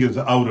shaming is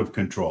out of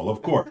control,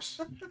 of course.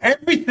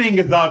 Everything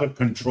is out of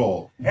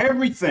control.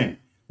 Everything.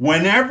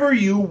 Whenever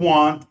you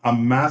want a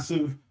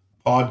massive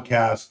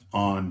podcast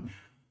on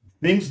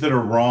things that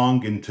are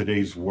wrong in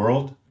today's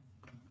world,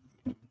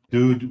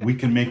 dude, we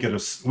can make it a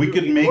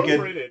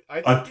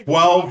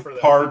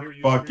 12-part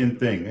fucking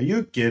thing. Are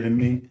you kidding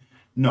me?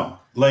 No.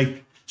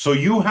 Like, so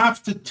you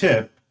have to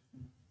tip.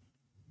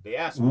 They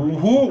ask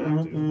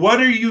What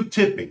are you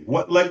tipping?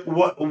 What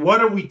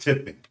are we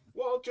tipping?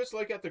 Well, just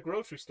like at the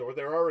grocery store,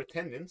 there are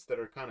attendants that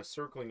are kind of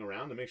circling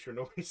around to make sure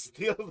nobody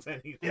steals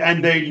anything.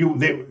 And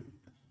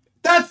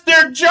that's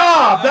their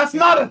job. That's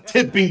not a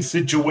tipping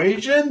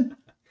situation.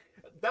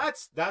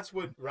 That's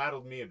what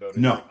rattled me about it.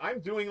 No. Like, I'm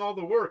doing all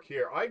the work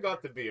here. I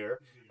got the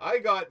beer, I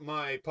got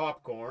my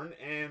popcorn,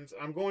 and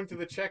I'm going to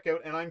the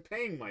checkout and I'm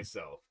paying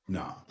myself.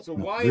 No. So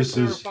why is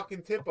there a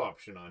fucking tip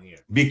option on here?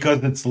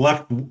 Because it's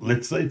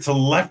a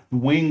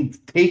left-wing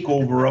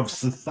takeover of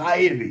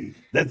society.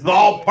 That's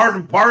all part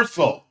and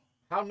parcel.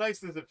 How nice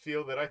does it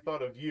feel that I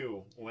thought of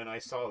you when I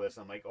saw this?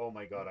 I'm like, oh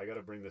my god, I got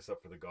to bring this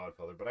up for The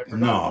Godfather, but I forgot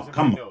it was in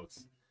my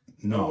notes.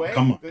 No way?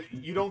 Come on.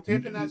 You don't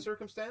tip in that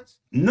circumstance?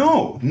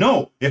 No.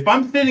 If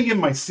I'm sitting in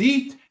my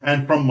seat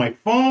and from my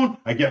phone,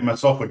 I get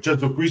myself a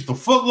Jesuit Cristo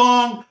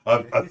footlong,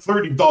 a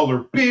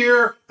 $30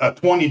 beer, a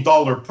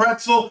 $20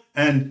 pretzel,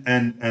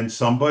 and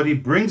somebody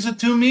brings it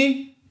to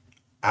me,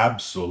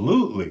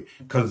 absolutely.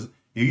 Because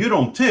if you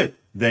don't tip,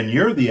 then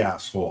you're the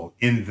asshole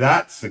in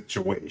that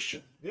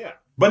situation. Yeah.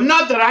 But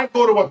not that I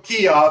go to a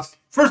kiosk.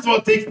 First of all,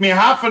 it takes me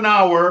half an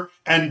hour,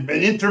 and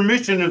an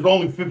intermission is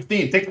only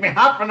 15. It takes me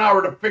half an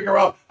hour to figure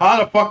out how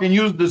to fucking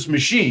use this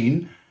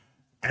machine.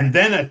 And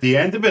then at the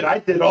end of it, I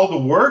did all the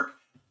work,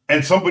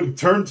 and somebody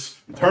turns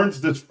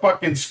this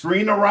fucking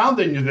screen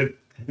around, and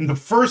the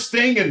first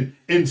thing in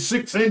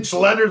 6-inch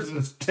letters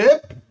is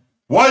tip.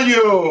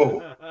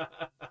 Value.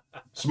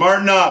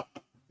 Smarten up.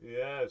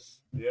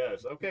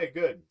 Yes. Okay,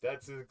 good.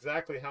 That's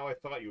exactly how I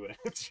thought you would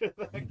answer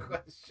that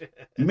question.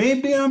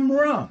 Maybe I'm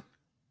wrong.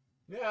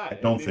 Yeah, I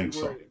don't think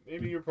so.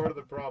 Maybe you're part of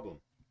the problem.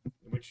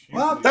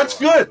 Well, that's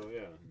good. So,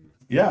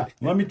 yeah.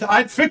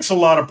 I'd fix a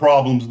lot of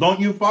problems. Don't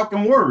you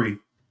fucking worry.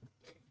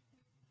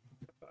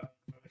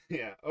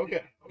 Yeah.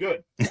 Okay.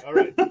 Good. All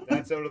right.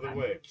 That's out of the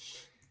way.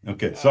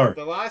 Okay. Sorry.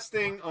 The last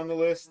thing on the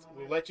list,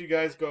 we'll let you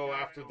guys go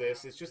after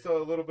this. It's just a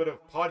little bit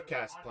of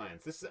podcast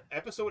plans. This is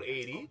episode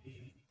 80.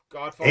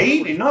 Godfather.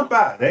 80, not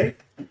bad, eh?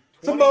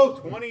 It's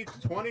about 20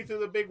 to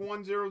the big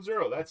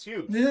 100. That's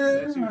huge. Yeah,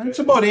 That's huge. it's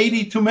about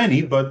 80 too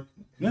many, but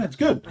yeah, it's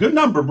good. Good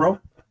number,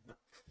 bro.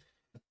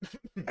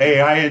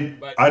 Hey,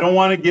 I don't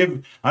want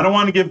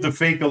to give the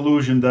fake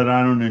illusion that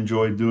I don't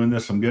enjoy doing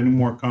this. I'm getting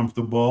more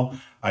comfortable.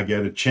 I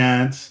get a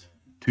chance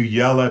to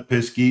yell at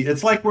Pisky.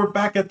 It's like we're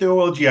back at the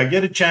OLG. I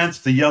get a chance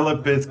to yell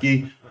at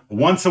Pisky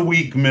once a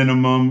week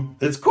minimum.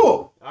 It's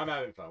cool. I'm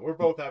having fun. We're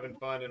both having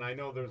fun, and I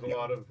know there's a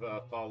lot of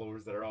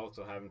followers that are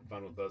also having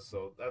fun with us,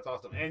 so that's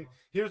awesome. And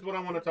here's what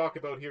I want to talk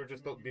about here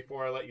just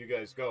before I let you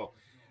guys go.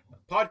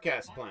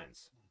 Podcast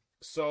plans.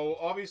 So,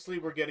 obviously,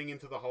 we're getting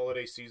into the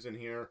holiday season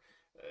here.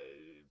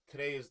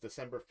 Today is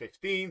December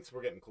 15th.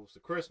 We're getting close to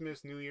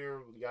Christmas, New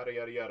Year, yada,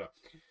 yada, yada.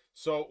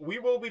 So, we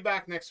will be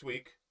back next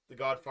week. The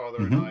Godfather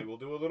and I will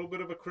do a little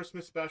bit of a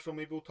Christmas special.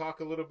 Maybe we'll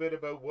talk a little bit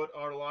about what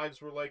our lives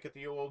were like at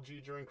the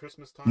OLG during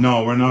Christmas time.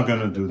 No, we're not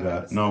going to do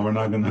that. No, we're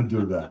not going to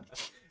do that.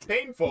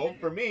 Painful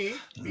for me,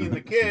 being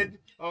the kid,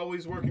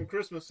 always working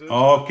Christmases.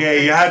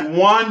 Okay, you had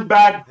one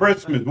bad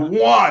Christmas.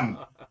 One.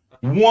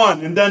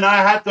 And then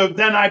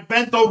I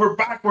bent over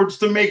backwards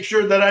to make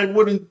sure that I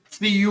wouldn't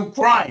see you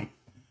crying.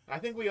 I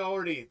think we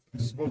already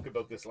spoke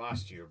about this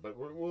last year, but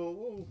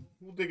we'll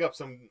dig up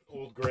some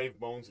old grave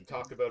bones and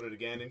talk about it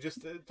again, and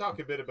just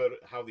talk a bit about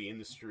how the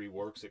industry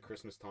works at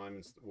Christmas time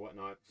and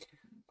whatnot.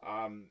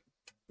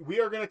 We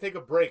are going to take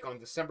a break on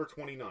December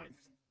 29th.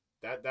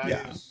 That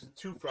is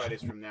 2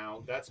 Fridays from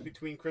now. That's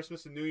between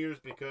Christmas and New Year's,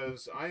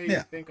 because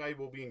I think I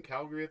will be in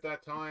Calgary at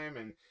that time,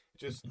 and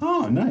just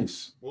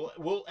nice.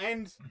 We'll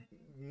end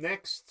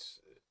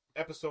next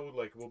episode,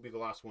 like will be the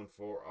last one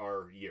for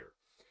our year.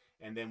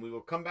 And then we will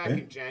come back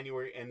in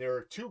January, and there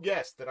are 2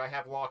 guests that I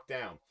have locked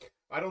down.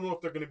 I don't know if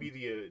they're going to be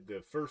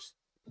the first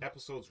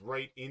episodes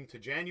right into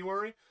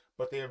January,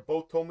 but they have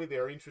both told me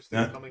they're interested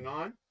in coming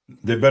on.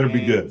 They better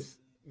be good.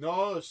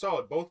 No, they're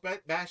solid. Both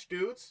Bash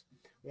dudes.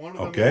 One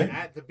of them is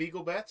at the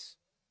Beagle Bets.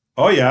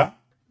 Oh, yeah.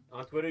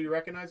 On Twitter, you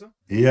recognize him?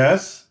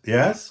 Yes.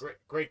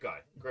 Great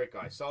guy.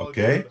 Solid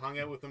dude. Hung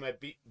out with him at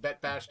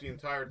Bet Bash the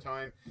entire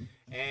time.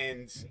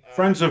 And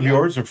friends of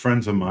yours or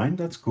friends of mine.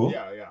 That's cool.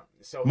 Yeah.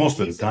 So most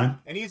of the time.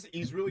 And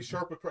he's really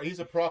sharp with he's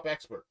a prop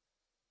expert.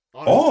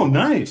 Honestly,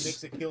 nice. He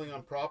makes a killing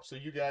on props, so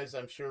you guys,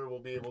 I'm sure, will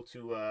be able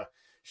to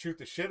shoot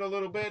the shit a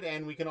little bit,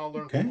 and we can all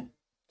learn from him.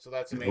 So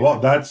that's amazing. Well,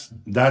 that's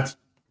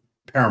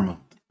paramount.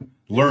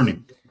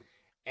 Learning.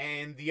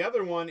 And the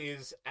other one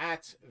is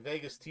at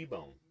Vegas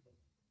T-Bone.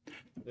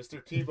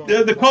 Mr. T-Bone.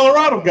 The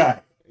Colorado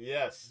guy.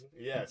 Yes.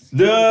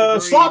 The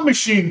slot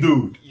machine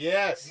dude.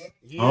 Yes.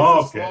 He is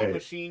a slot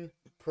machine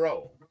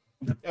pro.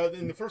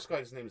 And the first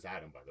guy's name is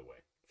Adam, by the way.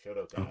 Shout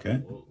out to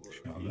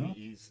Adam.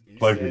 He's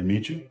pleasure to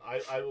meet you.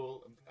 I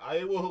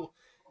will.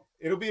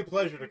 It'll be a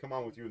pleasure to come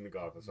on with you in the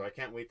Godfather, so I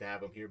can't wait to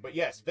have him here. But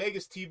yes,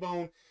 Vegas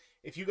T-Bone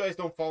if you guys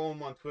don't follow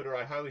him on Twitter,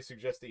 I highly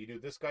suggest that you do.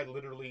 This guy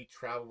literally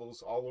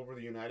travels all over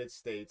the United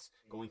States,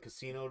 going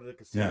casino to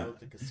casino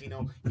to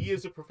casino. He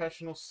is a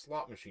professional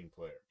slot machine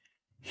player.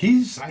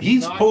 He's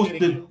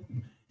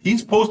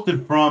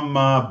posted from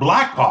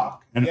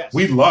Blackhawk, and Yes.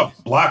 we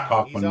loved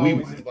Blackhawk He's when we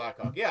always went. in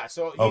Blackhawk. Yeah,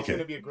 so he's Okay. going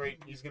to be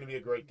a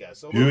great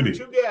guest. So Beauty.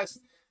 those are 2 guests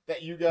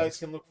that you guys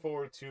can look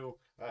forward to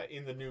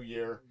in the new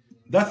year.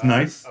 That's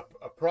nice.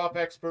 A prop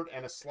expert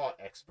and a slot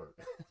expert.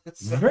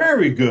 So,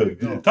 Very there you good.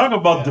 go. Talk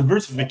about Yeah.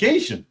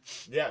 diversification.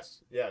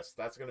 Yes,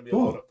 that's going to be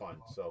Cool. a lot of fun.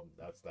 So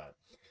that's that.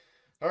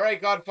 All right,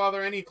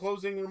 Godfather, any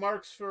closing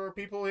remarks for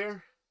people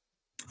here?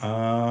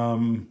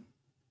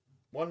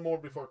 One more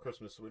before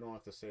Christmas, so we don't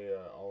have to say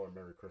all our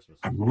Merry Christmas.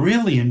 I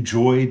really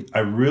enjoyed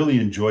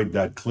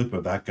that clip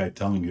of that guy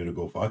telling you to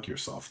go fuck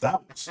yourself.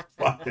 That was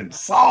fucking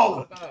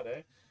solid. Not bad,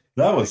 eh?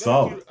 That was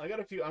solid. I got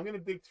a few. I'm going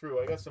to dig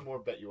through. I got some more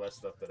BetUS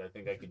stuff that I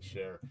think I can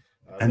share.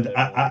 And that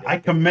everyone I can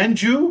get.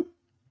 commend you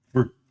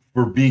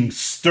for being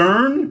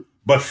stern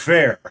but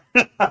fair.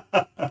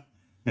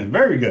 And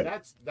very good.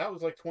 That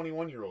was like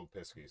 21-year-old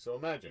Pisky. So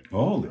imagine.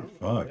 Holy You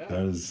know? fuck. Yeah.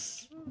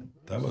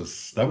 That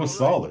was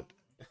solid.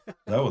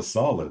 That was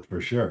solid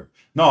for sure.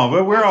 No,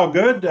 but we're all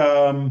good.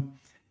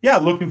 Yeah,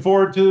 looking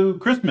forward to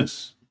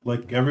Christmas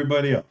like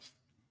everybody else.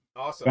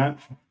 Awesome.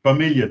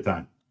 Familia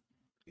time.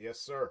 Yes,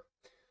 sir.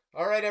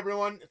 All right,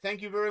 everyone.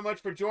 Thank you very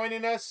much for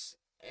joining us,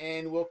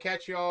 and we'll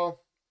catch you all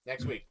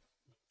next week.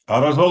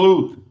 Ara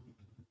salud.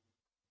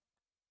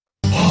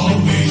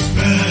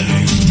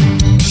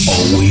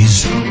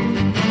 Always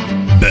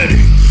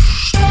betting.